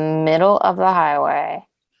in the middle of the highway,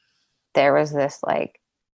 there was this like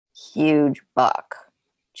huge buck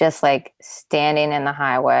just like standing in the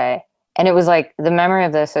highway. And it was like the memory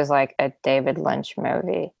of this is like a David Lynch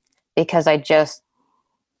movie, because I just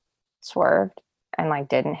swerved and like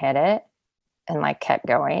didn't hit it and like kept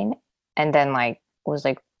going, and then like was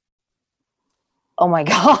like, oh my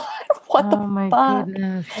god, what the my fuck?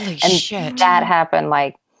 goodness. Holy And shit. that happened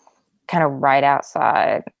like kind of right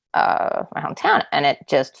outside my hometown, and it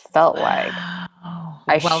just felt like Wow.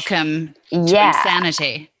 I Welcome to yeah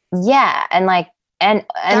insanity. yeah, and like And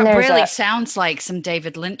That there's really a, sounds like some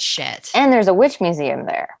David Lynch shit. and there's a witch museum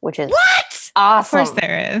there, which is What? Of awesome. course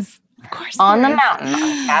there is. Of course On the there is. mountain.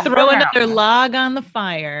 On Casper Throw another Mountain, log on the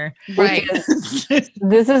fire. Right.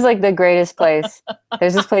 This is like the greatest place.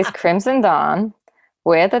 There's this place, Crimson Dawn,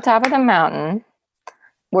 way at the top of the mountain,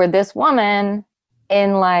 where this woman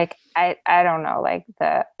in like, I don't know, like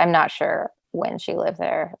I'm not sure when she lived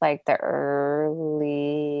there, like the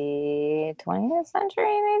early 20th century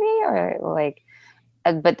maybe, or like,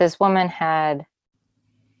 but this woman had,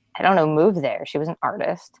 I don't know, moved there. She was an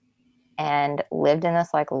artist and lived in this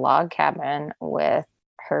like log cabin with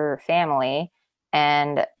her family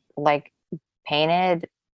and like painted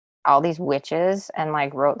all these witches and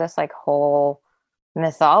like wrote this like whole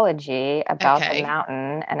mythology about Okay. the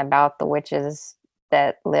mountain and about the witches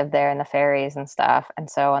that live there and the fairies and stuff. And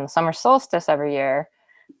so on the summer solstice every year,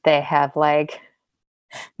 they have like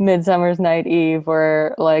Midsummer's Night Eve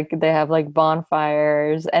where like they have like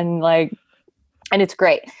bonfires and it's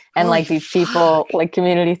great. And Holy like these people, fuck. like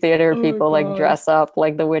community theater Oh my people, like God. dress up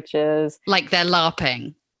like the witches. Like they're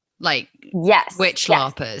LARPing. Like Yes. witch yes.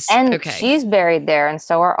 LARPers. And okay. she's buried there, and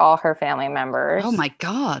so are all her family members. Oh my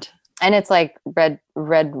God. And it's like red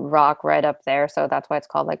rock right up there, so that's why it's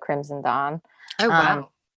called like Crimson Dawn. Oh wow.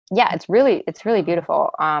 Yeah, it's really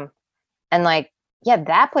beautiful. And like, yeah,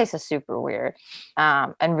 that place is super weird,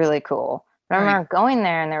 and really cool. But I Right. remember going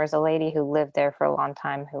there, and there was a lady who lived there for a long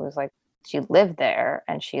time who was like, she lived there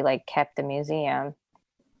and she like kept the museum.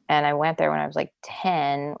 And I went there when I was like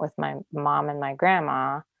 10 with my mom and my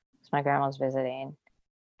grandma, because my grandma was visiting,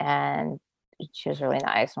 and she was really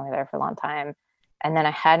nice, and we were there for a long time. And then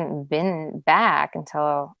I hadn't been back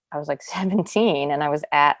until I was like 17, and I was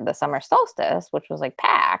at the summer solstice, which was like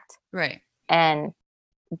packed. Right. And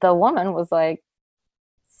the woman was like,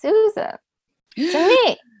 Susan, to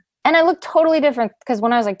me. And I looked totally different because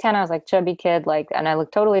when I was like 10, I was like chubby kid, like, and I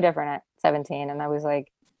looked totally different at 17. And I was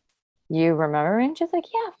like, you remember me? And she's like,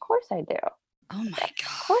 yeah, of course I do. Oh my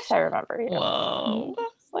Of course God. I remember you. Whoa.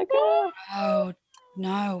 It's like, oh. Oh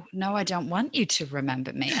no, I don't want you to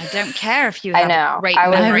remember me. I don't care if you I have know. a great I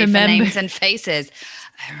memory for remember. names and faces.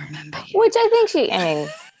 I remember you. Which I think she, I mean,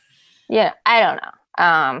 yeah, I don't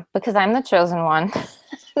know. Because I'm the chosen one.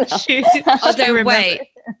 No. She Although, remembered. wait,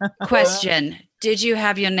 question. Did you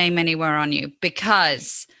have your name anywhere on you?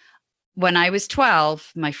 Because when I was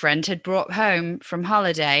 12, my friend had brought home from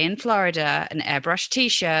holiday in Florida an airbrush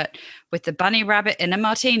t-shirt with the bunny rabbit in a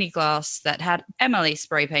martini glass that had Emily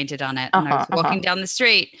spray painted on it. And I was walking down the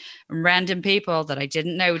street and random people that I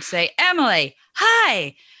didn't know would say, Emily,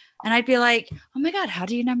 hi. And I'd be like, oh my God, how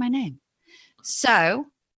do you know my name? So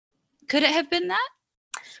could it have been that?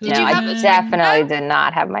 No, you I have a- definitely No? did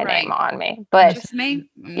not have my name Right. on me. But Just me?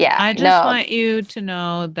 Mm. yeah, I just no. want you to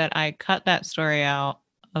know that I cut that story out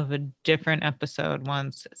of a different episode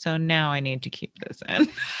once. So now I need to keep this in.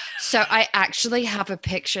 So I actually have a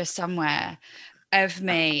picture somewhere of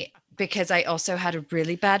me because I also had a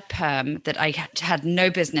really bad perm that I had no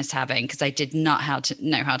business having because I did not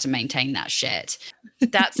know how to maintain that shit.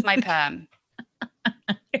 That's my perm.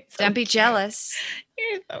 Don't be jealous.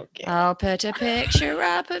 You're so cute. I'll put a picture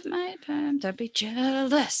up of my perm. Don't be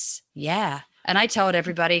jealous. Yeah. And I told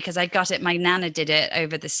everybody because I got it. My Nana did it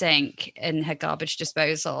over the sink in her garbage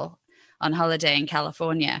disposal on holiday in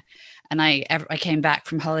California. And I came back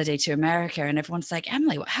from holiday to America and everyone's like,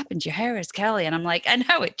 Emily, what happened? Your hair is curly. And I'm like, I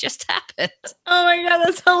know, it just happened. Oh my God,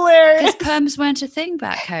 that's hilarious. Because perms weren't a thing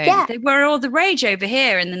back home. Yeah. They were all the rage over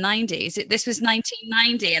here in the 90s. This was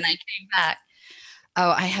 1990 and I came back.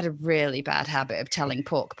 Oh, I had a really bad habit of telling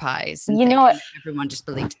pork pies. And You know what? everyone just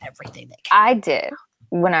believed everything that came. I did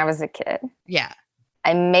when I was a kid. Yeah.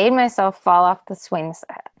 I made myself fall off the swing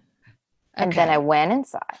set. And then Okay. I went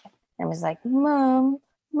inside and was like, Mom,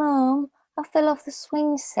 I fell off the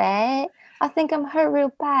swing set. I think I'm hurt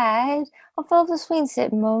real bad. I fell off the swing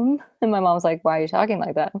set, Mom. And my mom was like, why are you talking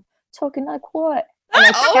like that? I'm talking like what? And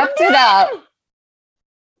I Oh, kept it up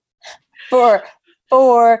for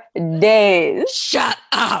 4 days. Shut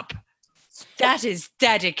up. That is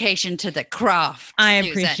dedication to the craft. I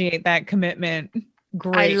Susan. appreciate that commitment. I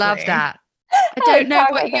Greatly. love that. I don't know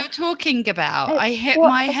talk what like you're that. talking about. I- I hit what-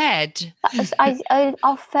 my head.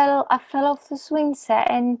 I fell off the swing set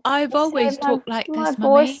and I've I always said, talked like my this,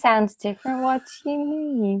 voice Mummy. sounds different. What do you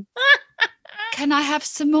mean? Can I have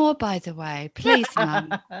some more, by the way? Please,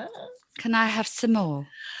 Mum. Can I have some more?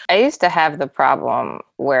 I used to have the problem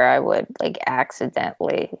where I would like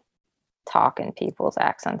accidentally talk in people's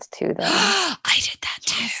accents to them. I did that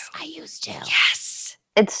too. I used to. Yes.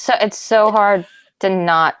 It's so hard to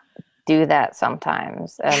not do that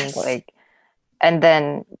sometimes. And Yes. and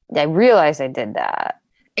then I realized I did that.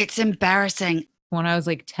 It's embarrassing. when I was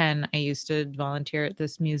like 10, I used to volunteer at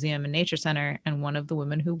this museum and nature center, and one of the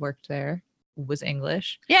women who worked there was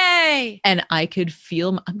English. Yay! And I could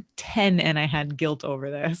feel, I'm 10 and I had guilt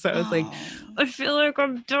over this. So I was like, I feel like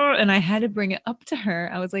I'm done. And I had to bring it up to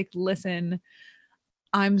her. I was like, listen,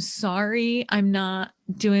 I'm sorry. I'm not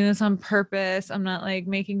doing this on purpose. I'm not like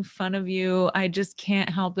making fun of you. I just can't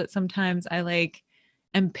help it. Sometimes I like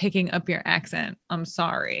am picking up your accent. I'm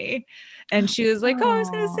sorry. And she was like, oh, I was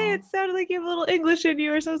going to say it sounded like you have a little English in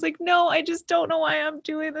you. So I was like, no, I just don't know why I'm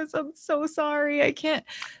doing this. I'm so sorry. I can't.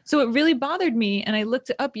 So it really bothered me. And I looked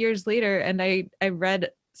it up years later and I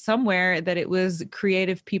read somewhere that it was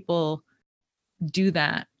creative people do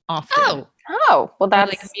that often. Oh, well, Or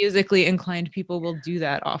that's like musically inclined people will do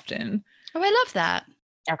that often. Oh, I love that.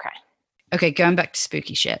 okay. Okay, going back to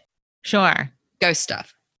spooky shit. Sure. Ghost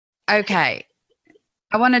stuff. Okay.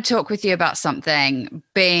 I want to talk with you about something,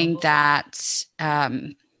 being that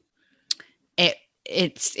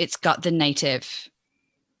it's got the Native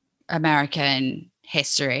American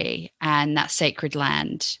history and that sacred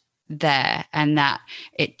land there, and that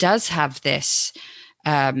it does have this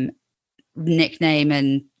nickname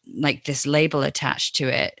and like this label attached to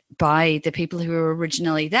it by the people who were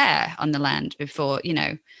originally there on the land before, you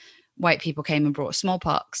know, white people came and brought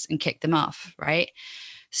smallpox and kicked them off, right?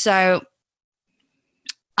 So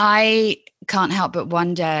I can't help but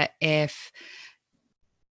wonder if,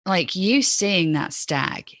 like, you seeing that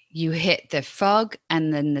stag, you hit the fog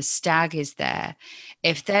and then the stag is there.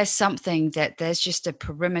 If there's something that there's just a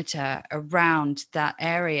perimeter around that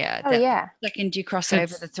area, Oh, that yeah. the second you cross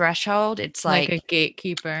It's over the threshold, it's Like like a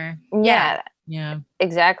gatekeeper. Yeah, Yeah.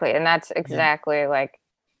 exactly. And that's exactly like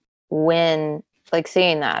when, like,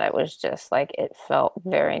 seeing that, it was just like, it felt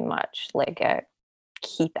very much like a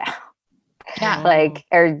keep out. Yeah. Like,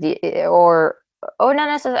 or not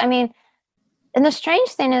necessarily. I mean, and the strange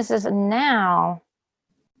thing is now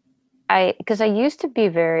because I used to be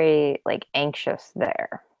very like anxious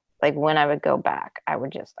there. Like when I would go back, I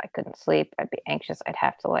couldn't sleep. I'd be anxious. I'd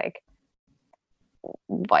have to like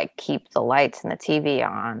keep the lights and the TV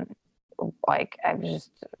on. Like I was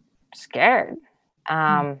just scared.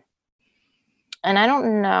 And I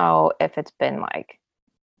don't know if it's been like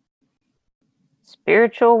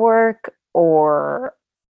spiritual work or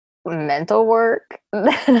mental work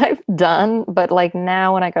that I've done, but like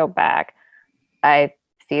now when I go back, I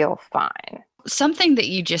feel fine. Something that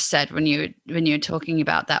you just said when you were talking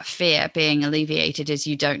about that fear being alleviated is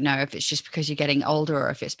you don't know if it's just because you're getting older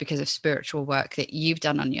or if it's because of spiritual work that you've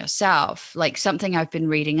done on yourself. Like something I've been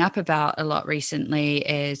reading up about a lot recently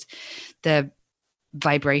is the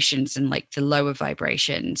vibrations and like the lower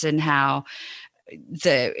vibrations, and how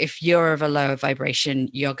if you're of a lower vibration,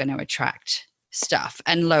 you're going to attract stuff.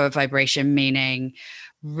 And lower vibration meaning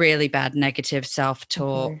really bad negative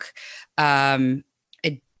self-talk,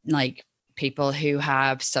 like people who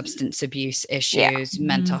have substance abuse issues,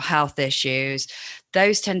 mental health issues,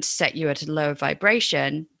 those tend to set you at a lower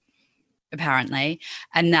vibration, apparently.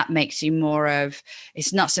 And that makes you more of,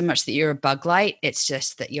 it's not so much that you're a bug light, it's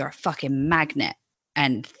just that you're a fucking magnet.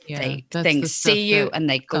 And things see you and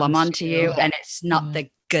they glom onto you, and it's not the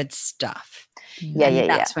good stuff.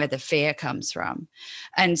 That's where the fear comes from.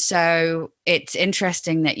 And so it's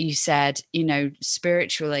interesting that you said, you know,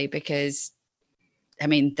 spiritually, because I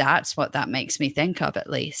mean, that's what that makes me think of, at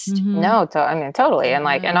least. No, I mean, totally. And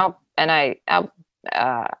like, I'm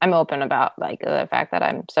open about like the fact that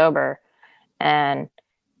I'm sober, and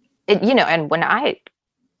it, you know, and when I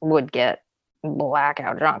would get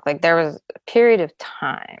blackout drunk, like there was a period of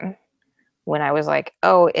time when I was like,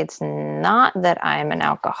 oh, it's not that I'm an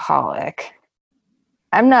alcoholic.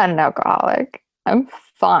 I'm not an alcoholic. I'm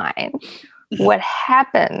fine. What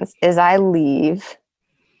happens is I leave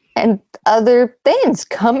and other things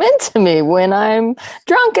come into me when I'm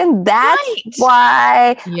drunk. And that's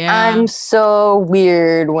why I'm so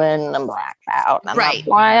weird when I'm blacked out. And that's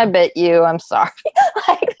why I bit you. I'm sorry.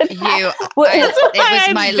 It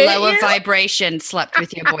was my lower vibration slept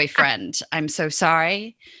with your boyfriend. I'm so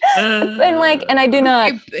sorry. And I do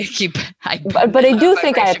not. But I do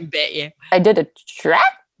think I did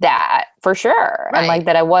attract that for sure. And like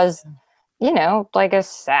that I was, you know, like a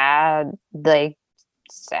sad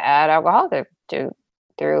alcoholic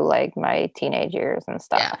through like my teenage years and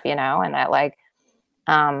stuff, you know, and that like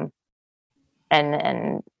and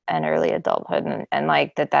early adulthood, and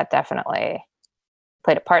like that definitely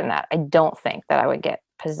played a part in that. I don't think that I would get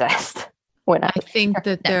possessed when I think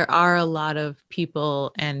that there are a lot of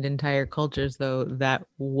people and entire cultures though that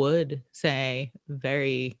would say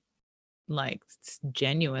very like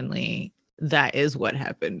genuinely that is what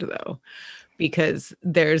happened though, because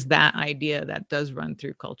there's that idea that does run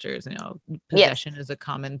through cultures, you know, possession is a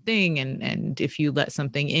common thing. And if you let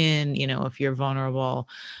something in, you know, if you're vulnerable.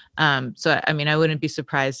 So, I mean, I wouldn't be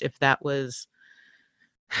surprised if that was,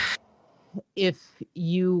 if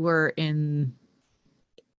you were in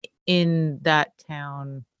that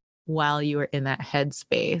town while you were in that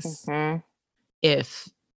headspace, if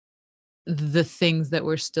the things that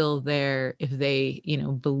were still there, if they, you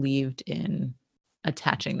know, believed in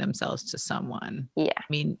attaching themselves to someone. Yeah. I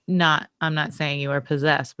mean, I'm not saying you are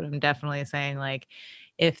possessed, but I'm definitely saying, like,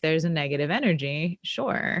 if there's a negative energy,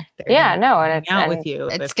 sure. Yeah, no, and hang it's out and with you.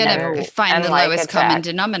 It's if going they're- to find and the like lowest common attack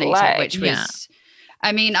denominator, like- which was, Yeah.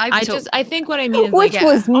 I mean, I think what I mean is, which like,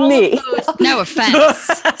 was all of me. those- no offense,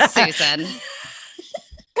 Susan.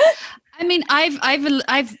 I mean,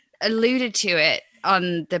 I've alluded to it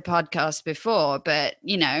on the podcast before, but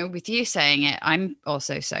you know, with you saying it, I'm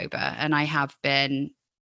also sober, and I have been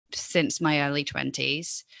since my early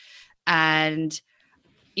 20s. And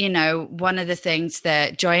you know, one of the things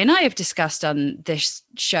that Joy and I have discussed on this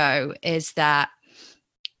show is that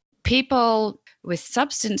people with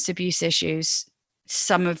substance abuse issues,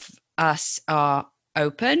 some of us are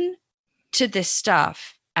open to this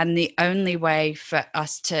stuff, and the only way for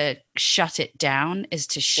us to shut it down is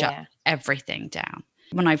to shut everything down.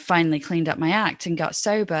 When I finally cleaned up my act and got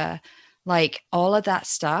sober, like all of that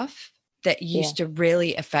stuff that used to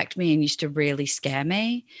really affect me and used to really scare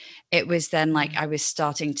me, it was then like I was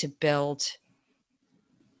starting to build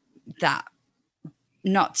that,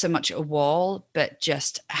 not so much a wall, but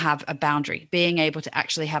just have a boundary, being able to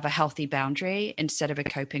actually have a healthy boundary instead of a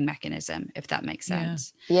coping mechanism, if that makes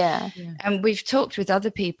sense. Yeah. And we've talked with other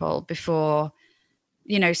people before,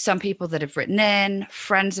 you know, some people that have written in,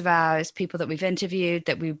 friends of ours, people that we've interviewed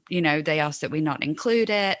that we, you know, they asked that we not include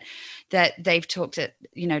it, that they've talked at,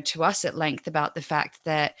 you know, to us at length about the fact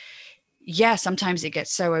that, yeah, sometimes it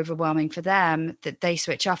gets so overwhelming for them that they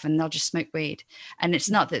switch off and they'll just smoke weed. And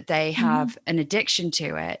it's not that they have an addiction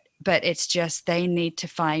to it, but it's just they need to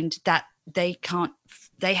find that they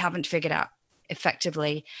haven't figured out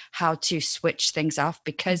effectively how to switch things off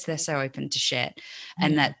because they're so open to shit.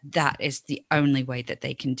 And that is the only way that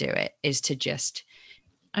they can do it, is to just,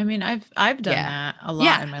 I mean, I've done that a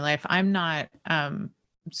lot in my life. I'm not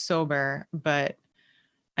sober, but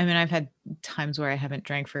I mean, I've had times where I haven't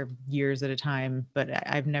drank for years at a time, but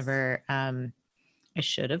I've never, I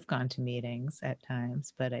should have gone to meetings at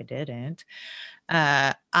times, but I didn't.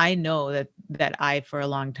 I know that I, for a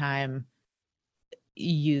long time,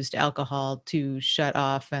 used alcohol to shut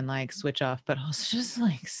off and like switch off, but also just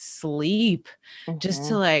like sleep, just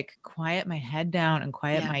to like quiet my head down and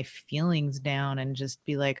quiet my feelings down and just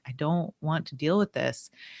be like, I don't want to deal with this.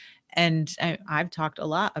 And I've talked a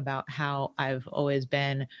lot about how I've always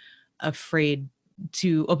been afraid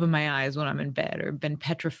to open my eyes when I'm in bed, or been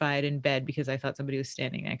petrified in bed because I thought somebody was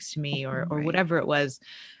standing next to me, or whatever it was.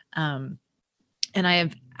 And I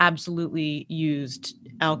have absolutely used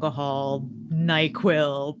alcohol,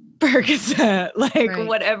 NyQuil, Percocet, like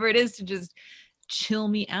whatever it is to just chill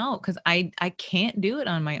me out, because I can't do it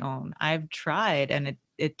on my own. I've tried and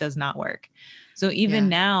it does not work. So even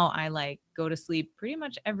now I like go to sleep pretty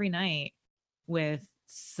much every night with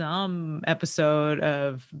some episode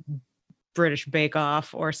of British Bake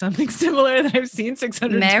Off or something similar that I've seen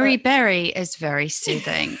 600 Mary times. Berry is very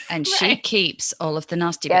soothing, and she keeps all of the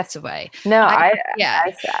nasty bits away. No,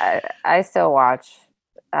 I still watch.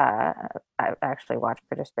 I actually watch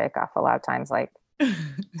British Bake Off a lot of times, like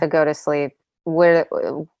to go to sleep. With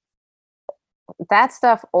that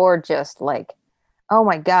stuff, or just like, oh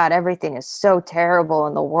my God, everything is so terrible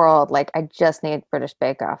in the world. Like, I just need British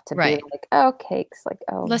Bake Off to be like, oh, cakes. Like,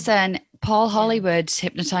 oh. Listen, Paul Hollywood's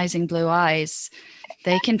Hypnotizing Blue Eyes,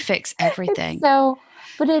 they can fix everything. So,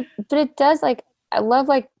 but it does, like, I love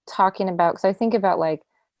like talking about, because I think about like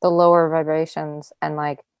the lower vibrations and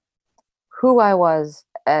like who I was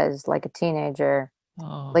as like a teenager,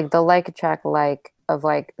 like the like attract like of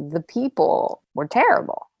like the people were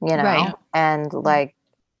terrible, you know? And like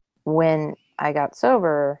when I got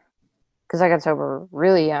sober, because I got sober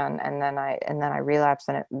really young, and then I relapsed,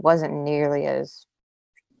 and it wasn't nearly as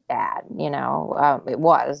bad, you know.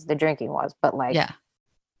 The drinking was, but like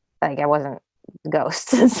I wasn't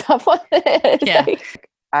ghosts and stuff like that. Like,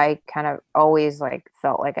 I kind of always like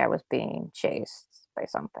felt like I was being chased by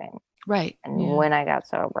something, and when I got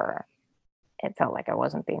sober, it felt like I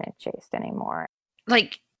wasn't being chased anymore.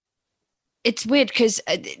 Like, it's weird because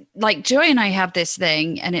like Joy and I have this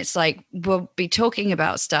thing, and it's like we'll be talking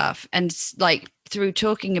about stuff, and like through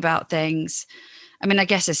talking about things, I mean, I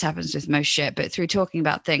guess this happens with most shit, but through talking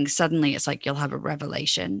about things, suddenly it's like you'll have a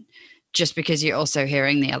revelation just because you're also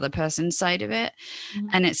hearing the other person's side of it. Mhm.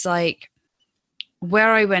 And it's like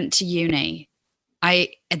where I went to uni,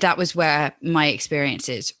 that was where my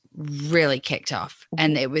experiences really kicked off,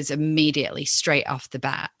 and it was immediately straight off the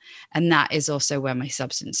bat. And that is also where my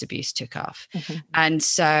substance abuse took off. Mhm. And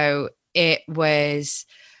so it was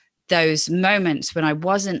those moments when I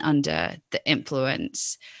wasn't under the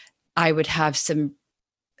influence, I would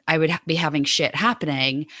be having shit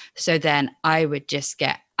happening. So then I would just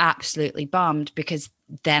get absolutely bummed because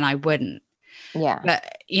then I wouldn't. Yeah.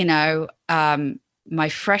 But, my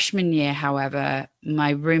freshman year, however,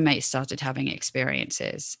 my roommate started having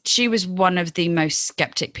experiences. She was one of the most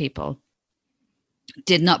skeptic people,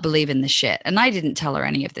 did not believe in the shit. And I didn't tell her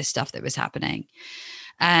any of this stuff that was happening.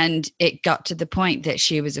 And it got to the point that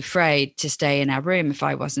she was afraid to stay in our room if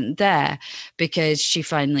I wasn't there, because she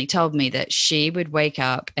finally told me that she would wake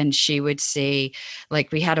up and she would see,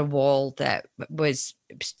 like, we had a wall that was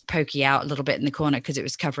pokey out a little bit in the corner because it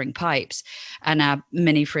was covering pipes, and our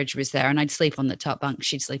mini fridge was there, and I'd sleep on the top bunk,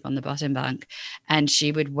 she'd sleep on the bottom bunk, and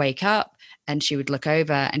she would wake up and she would look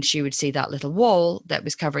over and she would see that little wall that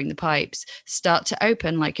was covering the pipes start to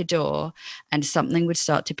open like a door, and something would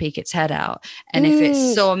start to peek its head out. And if it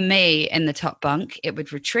saw me in the top bunk, it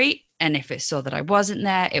would retreat. And if it saw that I wasn't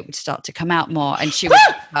there, it would start to come out more, and she would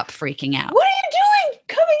wake up freaking out. What are you doing?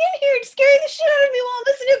 Coming in here and scaring the shit out of me while I'm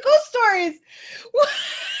listening to ghost stories. What?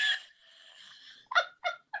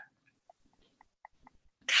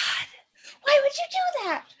 God, Why would you do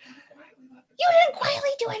that? You didn't quietly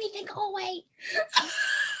do anything. Go away.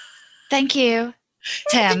 thank you,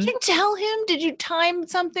 Tim. Did you tell him? Did you time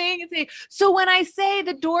something? And say, so when I say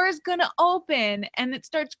the door is gonna open and it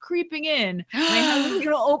starts creeping in, my husband's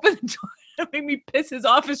gonna open the door and make me piss his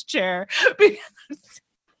office chair. Because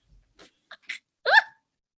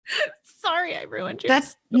sorry, I ruined your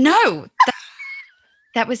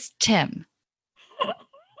That was Tim.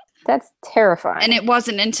 That's terrifying. And it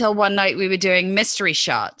wasn't until one night we were doing mystery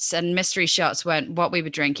shots, and mystery shots weren't what we were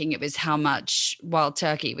drinking. It was how much wild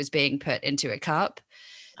turkey was being put into a cup,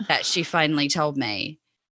 that she finally told me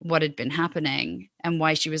what had been happening and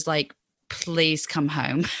why she was like, please come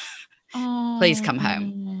home. Please come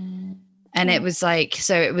home. And it was like,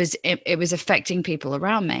 so it was affecting people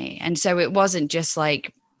around me. And so it wasn't just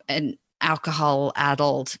like an alcohol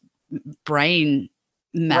addled brain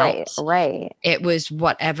melt. Right. It was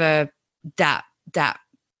whatever that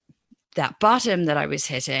bottom that I was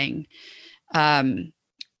hitting,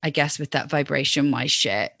 I guess with that vibration wise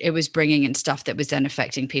shit, it was bringing in stuff that was then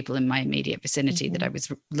affecting people in my immediate vicinity that I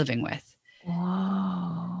was living with.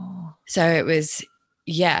 Whoa. So it was,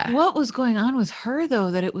 yeah. What was going on with her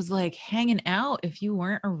though, that it was like hanging out if you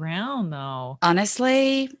weren't around though?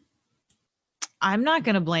 Honestly, I'm not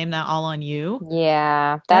going to blame that all on you.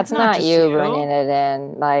 Yeah, that's not not just you you. bringing it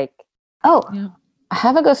in. Like, oh, Yeah. I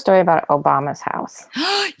have a ghost story about Obama's house.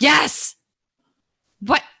 yes.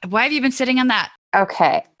 What? Why have you been sitting on that?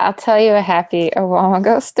 Okay, I'll tell you a happy Obama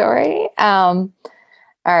ghost story.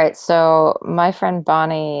 All right, so my friend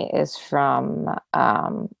Bonnie is from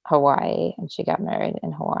Hawaii, and she got married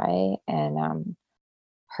in Hawaii, and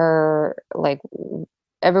her, like,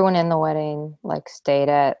 everyone in the wedding, like, stayed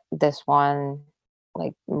at this one,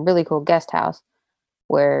 like, really cool guest house.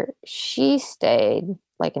 Where she stayed,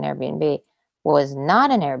 like an Airbnb, was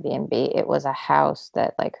not an Airbnb. It was a house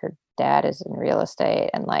that, like, her dad is in real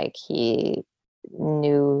estate, and, like, he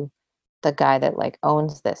knew the guy that, like,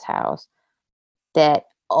 owns this house, that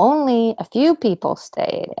only a few people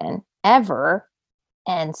stayed in ever.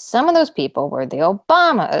 And some of those people were the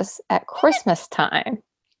Obamas at Christmas time.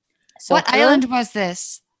 So What island was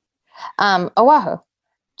this? Oahu.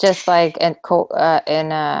 Just like God,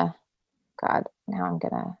 now I'm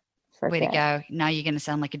gonna forget. Way to go. Now you're going to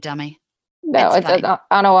sound like a dummy. No, It's it's fine.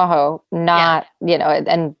 on Oahu, not,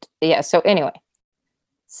 and yeah. So anyway,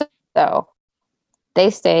 so they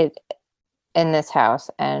stayed in this house,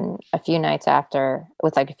 and a few nights after,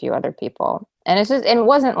 with like a few other people, and it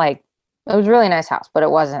wasn't like, it was a really nice house, but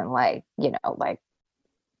it wasn't like, like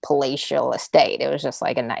palatial estate. It was just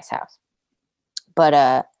like a nice house.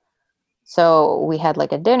 But so we had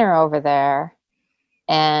like a dinner over there,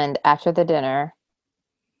 and after the dinner,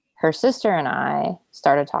 her sister and I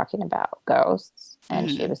started talking about ghosts,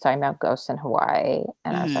 and she was talking about ghosts in Hawaii,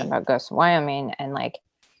 and I was talking about ghosts in Wyoming, and like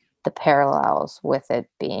the parallels with it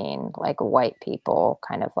being like white people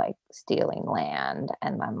kind of like stealing land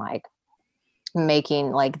and then like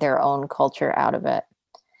making like their own culture out of it.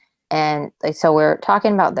 And so we're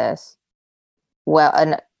talking about this well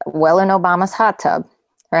in Obama's hot tub,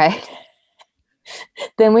 right?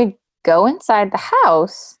 Then we go inside the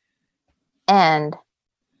house, and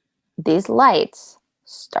these lights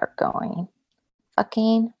start going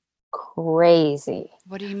fucking crazy.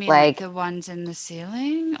 What do you mean? Like- Like the ones in the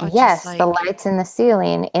ceiling? Or Yes, just the like, lights in the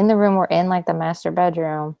ceiling in the room. We're in like the master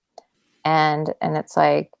bedroom, and it's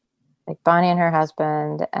like Bonnie and her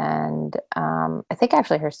husband, and I think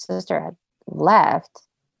actually her sister had left,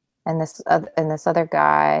 and this other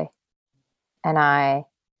guy, and I,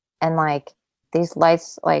 and like these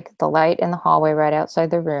lights, like the light in the hallway right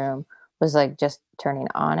outside the room was like just turning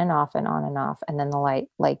on and off and on and off, and then the light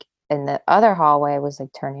like in the other hallway was like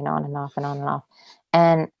turning on and off and on and off,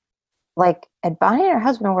 and like, and Bonnie and her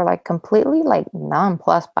husband were like completely like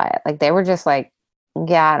nonplussed by it. Like they were just like,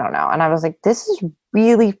 yeah, I don't know. And I was like, this is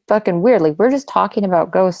really fucking weird. Like we're just talking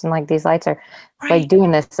about ghosts and like these lights are like right.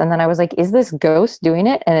 doing this. And then I was like, is this ghost doing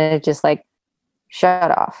it? And it just like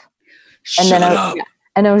shut off. And then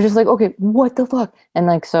I was just like, okay, what the fuck? And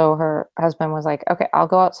like, so her husband was like, okay, I'll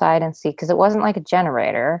go outside and see. Because it wasn't like a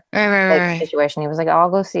generator like situation. He was like, I'll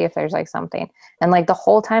go see if there's like something. And like the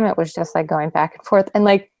whole time it was just like going back and forth. And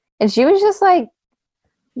like, and she was just like,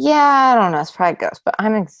 yeah, I don't know. It's probably ghost, but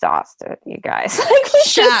I'm exhausted, you guys. Like,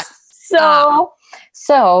 Shut so,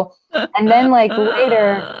 and then like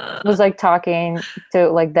later was like talking to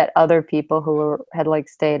like that other people who had like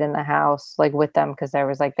stayed in the house like with them, because there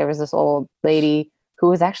was this old lady who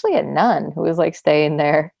was actually a nun who was like staying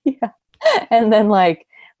there. Yeah. And then like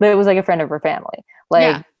it was like a friend of her family.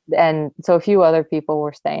 Like and so a few other people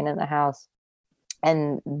were staying in the house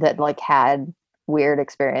and that like had weird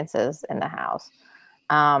experiences in the house.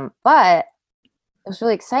 But it was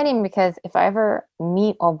really exciting because if I ever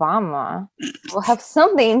meet Obama, we'll have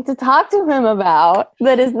something to talk to him about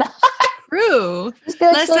that is not True. just be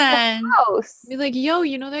like, Listen. "So the house." Be like, yo,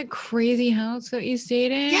 you know that crazy house that you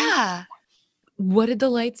stayed in? Yeah. What did the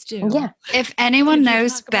lights do? Yeah. If anyone Did you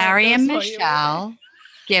knows talk about Barry and this while you were Michelle,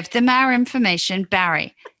 give them our information.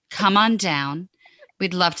 Barry, come on down.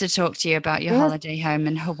 We'd love to talk to you about your Yes. holiday home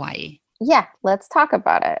in Hawaii. Yeah, let's talk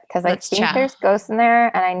about it because I Let's think chat. there's ghosts in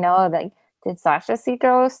there, and I know that. Did Sasha see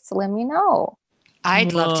ghosts? Let me know.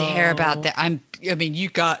 I'd love to hear about Whoa. that. I mean, you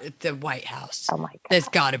got the White House. Oh my god. There's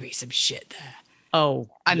got to be some shit there. Oh,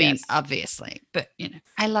 I mean, yes. obviously, but you know,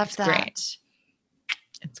 I love It's that. great.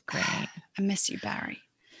 It's great. I miss you, Barry.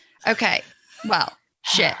 Okay. Well,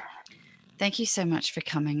 shit. Thank you so much for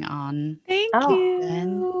coming on. Thank Oh,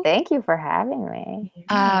 you. Thank you for having me.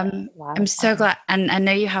 Um, A lot I'm of so fun. glad, and I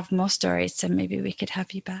know you have more stories, so maybe we could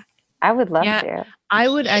have you back. I would love Yeah. to. I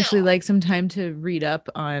would actually like some time to read up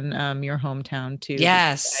on your hometown too. because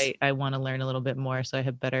Yes. I want to learn a little bit more so I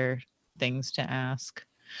have better things to ask.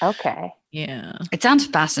 Okay. Yeah. It sounds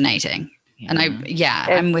fascinating, and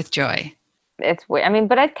I'm with Joy. It's weird. I mean,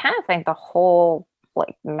 but I kind of think the whole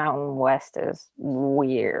like Mountain West is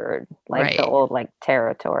weird. Like the Right. old like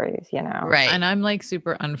territories, you know. Right. And I'm like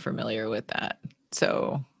super unfamiliar with that.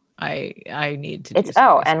 So I need to do It's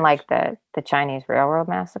some and research. like the Chinese Railroad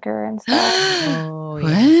Massacre and stuff. Oh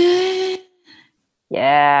yeah. What?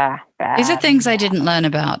 Yeah. These are bad. things I didn't learn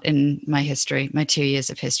about in my history, my 2 years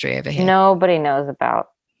of history over here. Nobody knows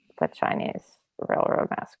about the Chinese Railroad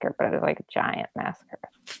Massacre, but it was like a giant massacre.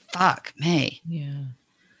 Fuck me. Yeah.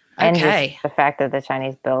 And just Okay. the fact that the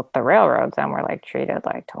Chinese built the railroads and were like treated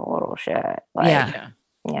like total shit. Like, Yeah. Yeah.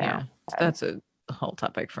 you know. Yeah. That's a whole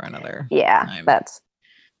topic for another Yeah, time. that's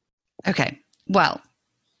Okay. Well,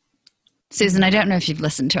 Susan, I don't know if you've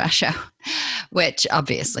listened to our show, which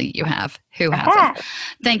obviously you have. Who hasn't? that.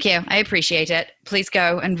 Thank you. I appreciate it. Please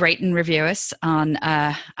go and rate and review us on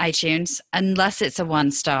iTunes, unless it's a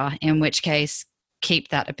 1-star, in which case, keep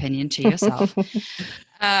that opinion to yourself.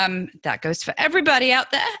 That goes for everybody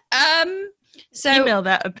out there. So email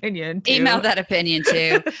that opinion too. email that opinion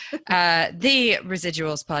to the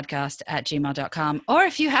residuals podcast at gmail.com. Or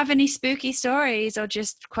if you have any spooky stories or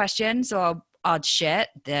just questions or odd shit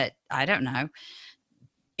that I don't know.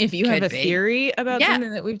 If you have Could a be. theory about Yeah.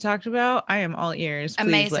 something that we've talked about, I am all ears. Please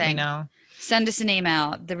let me Amazing. know. Send us an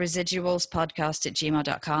email, theresidualspodcast at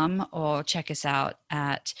gmail.com, or check us out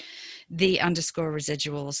at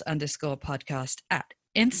 _residuals_podcast at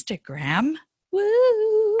Instagram.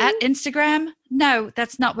 Woo! At Instagram? No,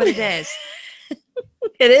 that's not what it is.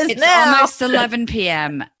 It is It's almost 11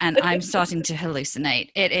 p.m. and I'm starting to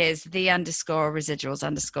hallucinate. It is the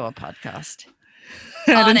 _residuals_podcast.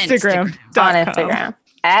 At on Instagram. On .com. Instagram.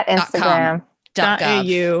 At .com. Instagram.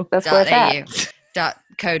 .gov. .au. That's where it's at.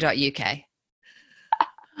 .co.uk.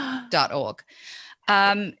 .org.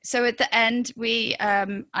 So at the end,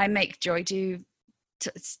 I make Joy do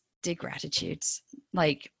gratitudes,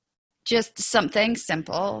 like just something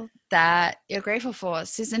simple that you're grateful for.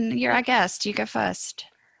 Susan, you're our guest. You go first.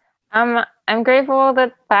 I'm grateful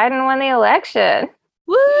that Biden won the election.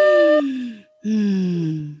 Woo!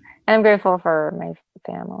 Hmm. And I'm grateful for my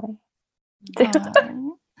family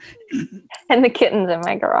Aw. and the kittens in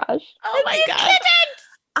my garage. Oh my god.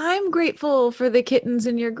 I'm grateful for the kittens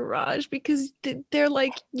in your garage because they're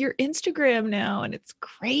like your Instagram now, and it's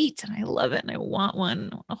great, and I love it, and I want one.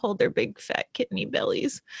 I want to hold their big fat kitteny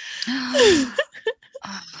bellies. They're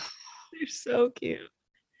so cute.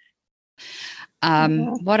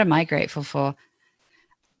 What am I grateful for?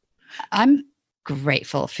 I'm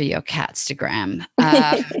grateful for your catstagram,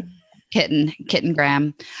 kitten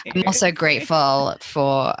Graham. I'm also grateful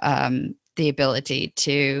for the ability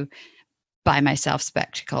to buy myself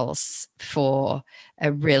spectacles for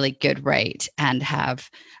a really good rate and have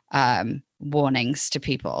warnings to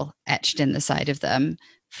people etched in the side of them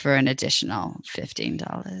for an additional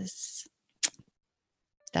 $15.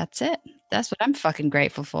 That's it. That's what I'm fucking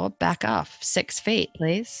grateful for. Back off 6 feet,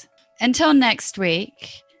 please. Until next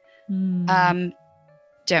week.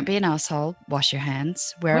 Don't be an asshole. Wash your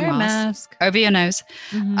hands. Wear a mask over your nose.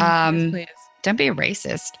 Yes, please. Don't be a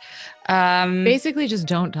racist. Basically, just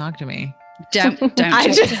don't talk to me. Don't talk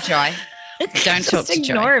to Joy. Don't talk to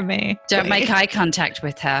Joy. Ignore me. Don't make eye contact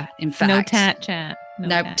with her. In fact, No tat chat.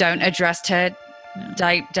 No, tat don't chat. address her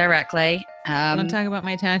directly. Don't talk about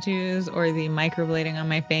my tattoos or the microblading on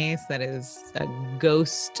my face. That is a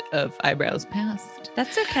ghost of eyebrows past.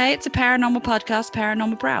 That's okay. It's a paranormal podcast,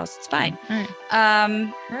 paranormal brows. It's fine. All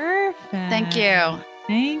right. Perfect. Thank you.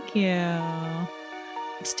 Thank you.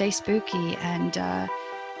 Stay spooky and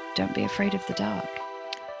don't be afraid of the dark.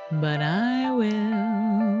 But I will.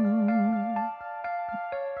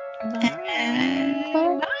 Bye.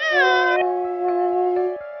 Bye.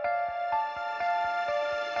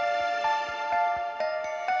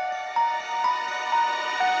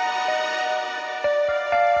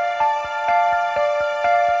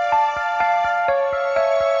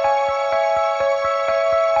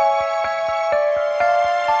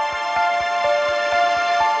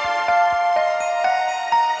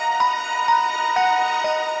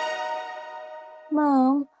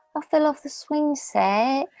 Mom, I fell off the swing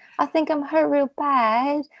set. I think I'm hurt real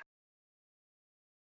bad.